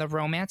stronger than the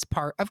romance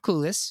part of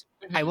Clueless.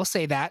 I will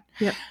say that.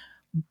 Yep.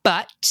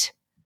 But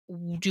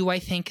do I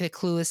think that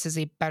Clueless is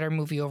a better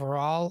movie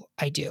overall?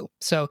 I do.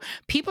 So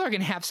people are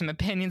going to have some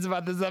opinions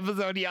about this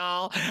episode,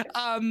 y'all.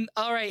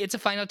 All right. It's a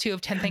final 2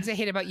 of 10 Things I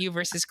Hate About You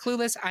versus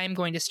Clueless. I am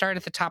going to start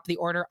at the top of the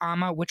order.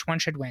 Amma, which one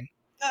should win?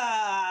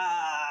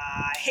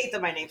 I hate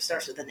that my name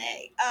starts with an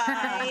A.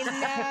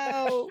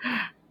 I know.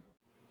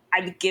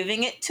 I'm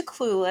giving it to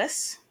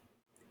Clueless.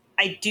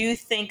 I do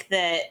think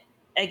that,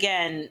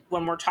 again,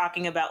 when we're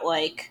talking about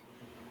like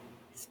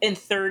in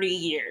 30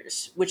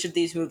 years, which of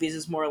these movies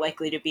is more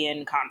likely to be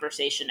in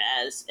conversation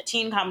as a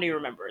teen comedy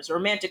remember, as a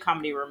romantic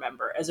comedy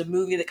remember, as a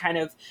movie that kind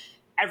of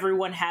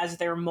everyone has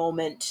their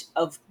moment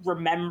of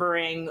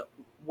remembering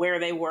where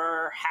they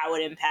were, how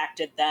it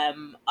impacted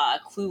them.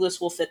 Clueless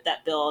will fit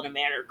that bill in a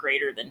manner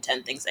greater than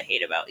 10 Things I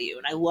Hate About You.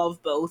 And I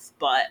love both,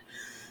 but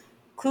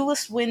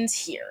Clueless wins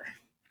here.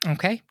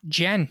 Okay.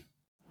 Jen.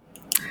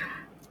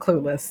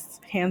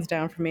 Clueless, hands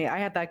down for me. I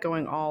had that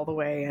going all the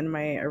way in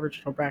my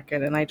original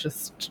bracket, and I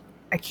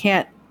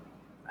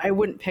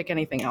wouldn't pick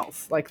anything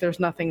else. Like, there's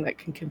nothing that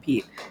can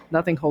compete.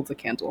 Nothing holds a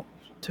candle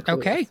to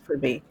Clueless for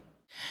me.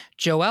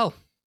 Joelle.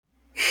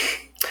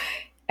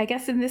 I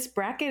guess in this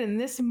bracket, in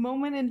this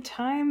moment in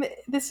time,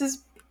 this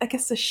is, I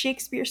guess, a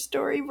Shakespeare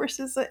story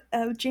versus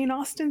a Jane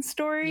Austen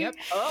story. Yep.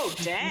 Oh,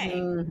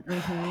 dang.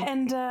 Mm-hmm.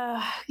 And,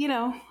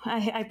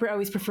 I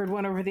always preferred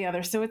one over the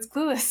other, so it's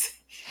Clueless.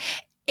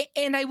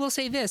 And I will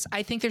say this,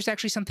 I think there's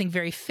actually something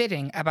very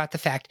fitting about the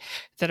fact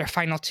that our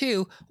final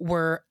 2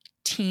 were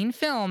teen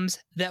films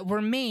that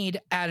were made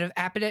out of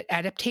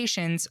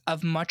adaptations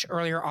of much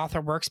earlier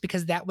author works,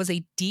 because that was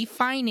a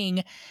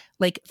defining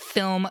like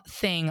film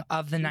thing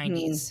of the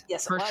 90s.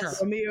 Yes, for sure.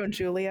 Romeo and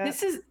Juliet.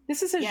 This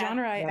is a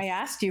genre I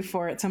asked you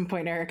for at some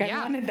point, Eric.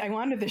 I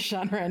wanted this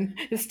genre, and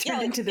this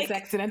turned into this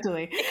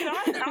accidentally.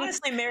 It can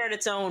honestly merit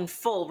its own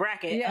full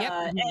bracket.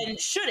 And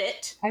should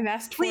it? I've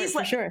asked for it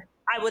for sure.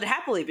 I would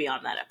happily be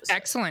on that episode.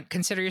 Excellent.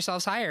 Consider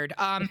yourselves hired.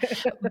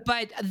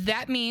 But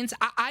that means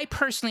I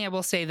personally, I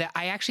will say that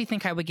I actually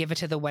think I would give it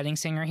to The Wedding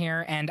Singer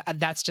here. And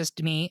that's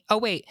just me. Oh,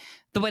 wait.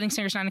 The Wedding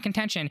Singer's not in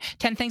contention.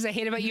 10 Things I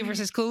Hate About You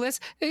versus Clueless.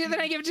 Then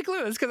I give it to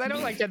Clueless because I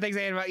don't like 10 Things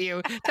I Hate About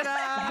You.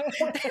 Ta-da!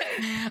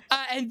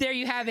 And there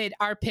you have it.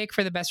 Our pick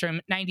for the best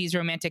 90s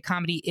romantic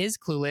comedy is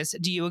Clueless.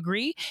 Do you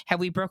agree? Have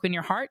we broken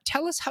your heart?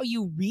 Tell us how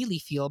you really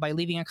feel by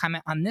leaving a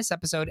comment on this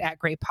episode at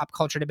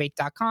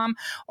greatpopculturedebate.com,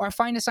 or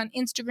find us on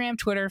Instagram,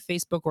 Twitter,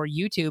 Facebook, or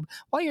YouTube.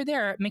 While you're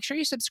there, make sure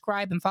you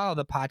subscribe and follow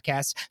the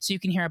podcast so you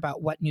can hear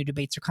about what new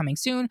debates are coming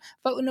soon,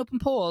 vote in open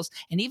polls,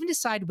 and even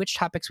decide which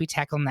topics we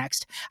tackle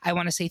next. I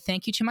want to say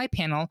thank you to my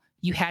panel.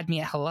 You had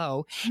me at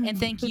hello. And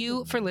thank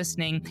you for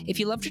listening. If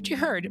you loved what you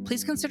heard,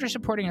 please consider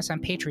supporting us on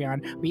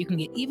Patreon, where you can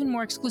get even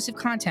more exclusive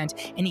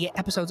content and you get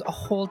episodes a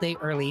whole day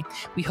early.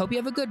 We hope you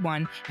have a good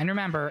one. And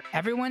remember,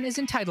 everyone is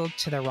entitled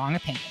to their wrong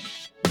opinion.